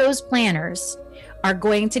 7 of those planners are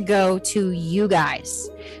going to go to you guys.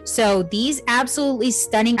 So these absolutely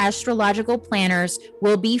stunning astrological planners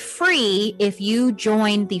will be free if you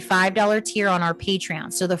join the $5 tier on our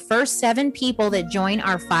Patreon. So the first 7 people that join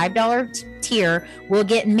our $5 tier will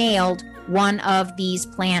get mailed one of these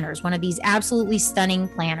planners, one of these absolutely stunning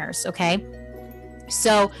planners. Okay.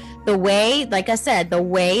 So the way, like I said, the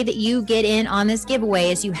way that you get in on this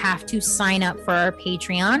giveaway is you have to sign up for our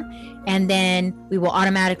Patreon, and then we will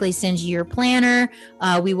automatically send you your planner.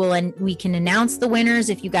 We can announce the winners.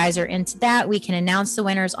 If you guys are into that, we can announce the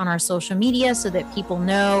winners on our social media so that people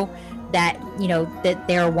know that, that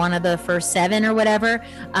they're one of the first 7 or whatever.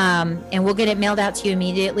 And we'll get it mailed out to you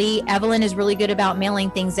immediately. Evelyn is really good about mailing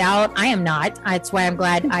things out. I am not. That's why I'm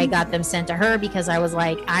glad I got them sent to her, because I was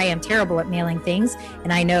like, I am terrible at mailing things.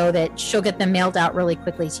 And I know that she'll get them mailed out really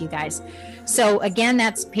quickly to you guys. So again,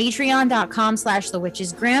 that's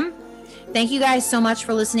patreon.com/thewitchesgrim. Thank you guys so much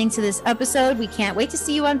for listening to this episode. We can't wait to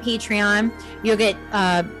see you on Patreon. You'll get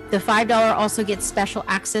the $5 also gets special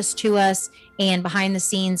access to us and behind the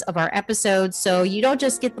scenes of our episodes. So you don't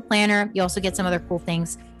just get the planner, you also get some other cool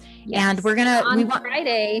things. Yes. And we're gonna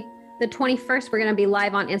Friday, the 21st, we're gonna be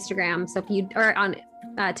live on Instagram. So if you are on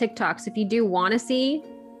TikTok, so if you do want to see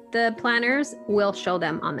the planners, we'll show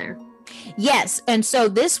them on there. Yes. And so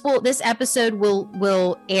this episode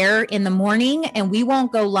will air in the morning, and we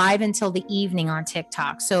won't go live until the evening on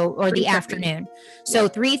TikTok. Or the afternoon. So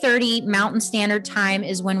 3:30 Mountain Standard Time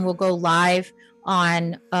is when we'll go live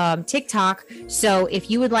on TikTok. So if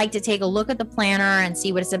you would like to take a look at the planner and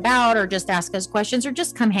see what it's about, or just ask us questions, or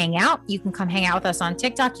just come hang out, you can come hang out with us on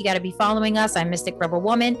TikTok. You got to be following us. I'm Mystic Rebel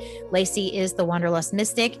Woman. Lacey is the Wanderlust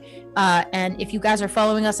Mystic. And if you guys are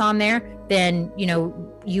following us on there, then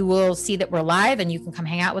you will see that we're live, and you can come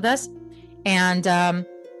hang out with us. And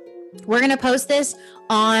we're going to post this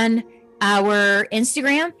on our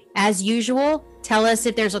Instagram, as usual. Tell us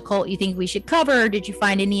if there's a cult you think we should cover. Did you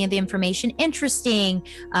find any of the information interesting?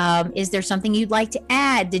 Is there something you'd like to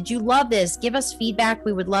add? Did you love this? Give us feedback.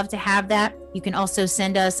 We would love to have that. You can also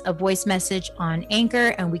send us a voice message on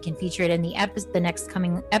Anchor, and we can feature it in the next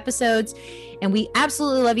coming episodes. And we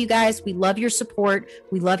absolutely love you guys. We love your support.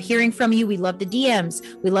 We love hearing from you. We love the DMs.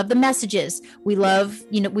 We love the messages. We love,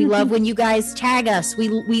 we love when you guys tag us.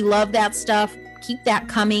 We love that stuff. Keep that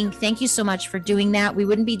coming. Thank you so much for doing that. We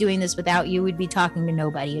wouldn't be doing this without you. We'd be talking to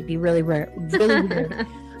nobody. It'd be really rare, really weird.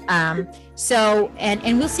 And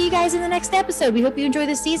we'll see you guys in the next episode. We hope you enjoy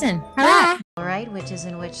this season. Bye. All right, witches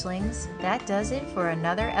and witchlings, that does it for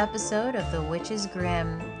another episode of The Witch's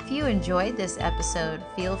Grimm. If you enjoyed this episode,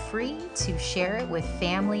 feel free to share it with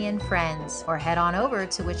family and friends, or head on over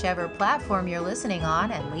to whichever platform you're listening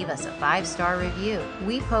on and leave us a 5-star review.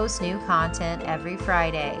 We post new content every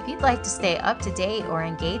Friday. If you'd like to stay up to date or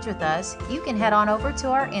engage with us, you can head on over to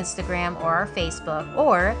our Instagram or our Facebook,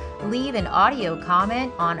 or leave an audio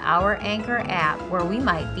comment on our Anchor app, where we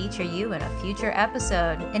might feature you in a future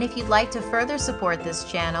episode. And if you'd like to further support this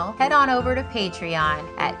channel, head on over to Patreon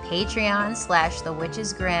at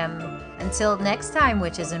patreon.com/thewitchesgrimm. Until next time,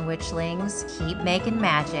 witches and witchlings, keep making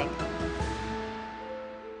magic.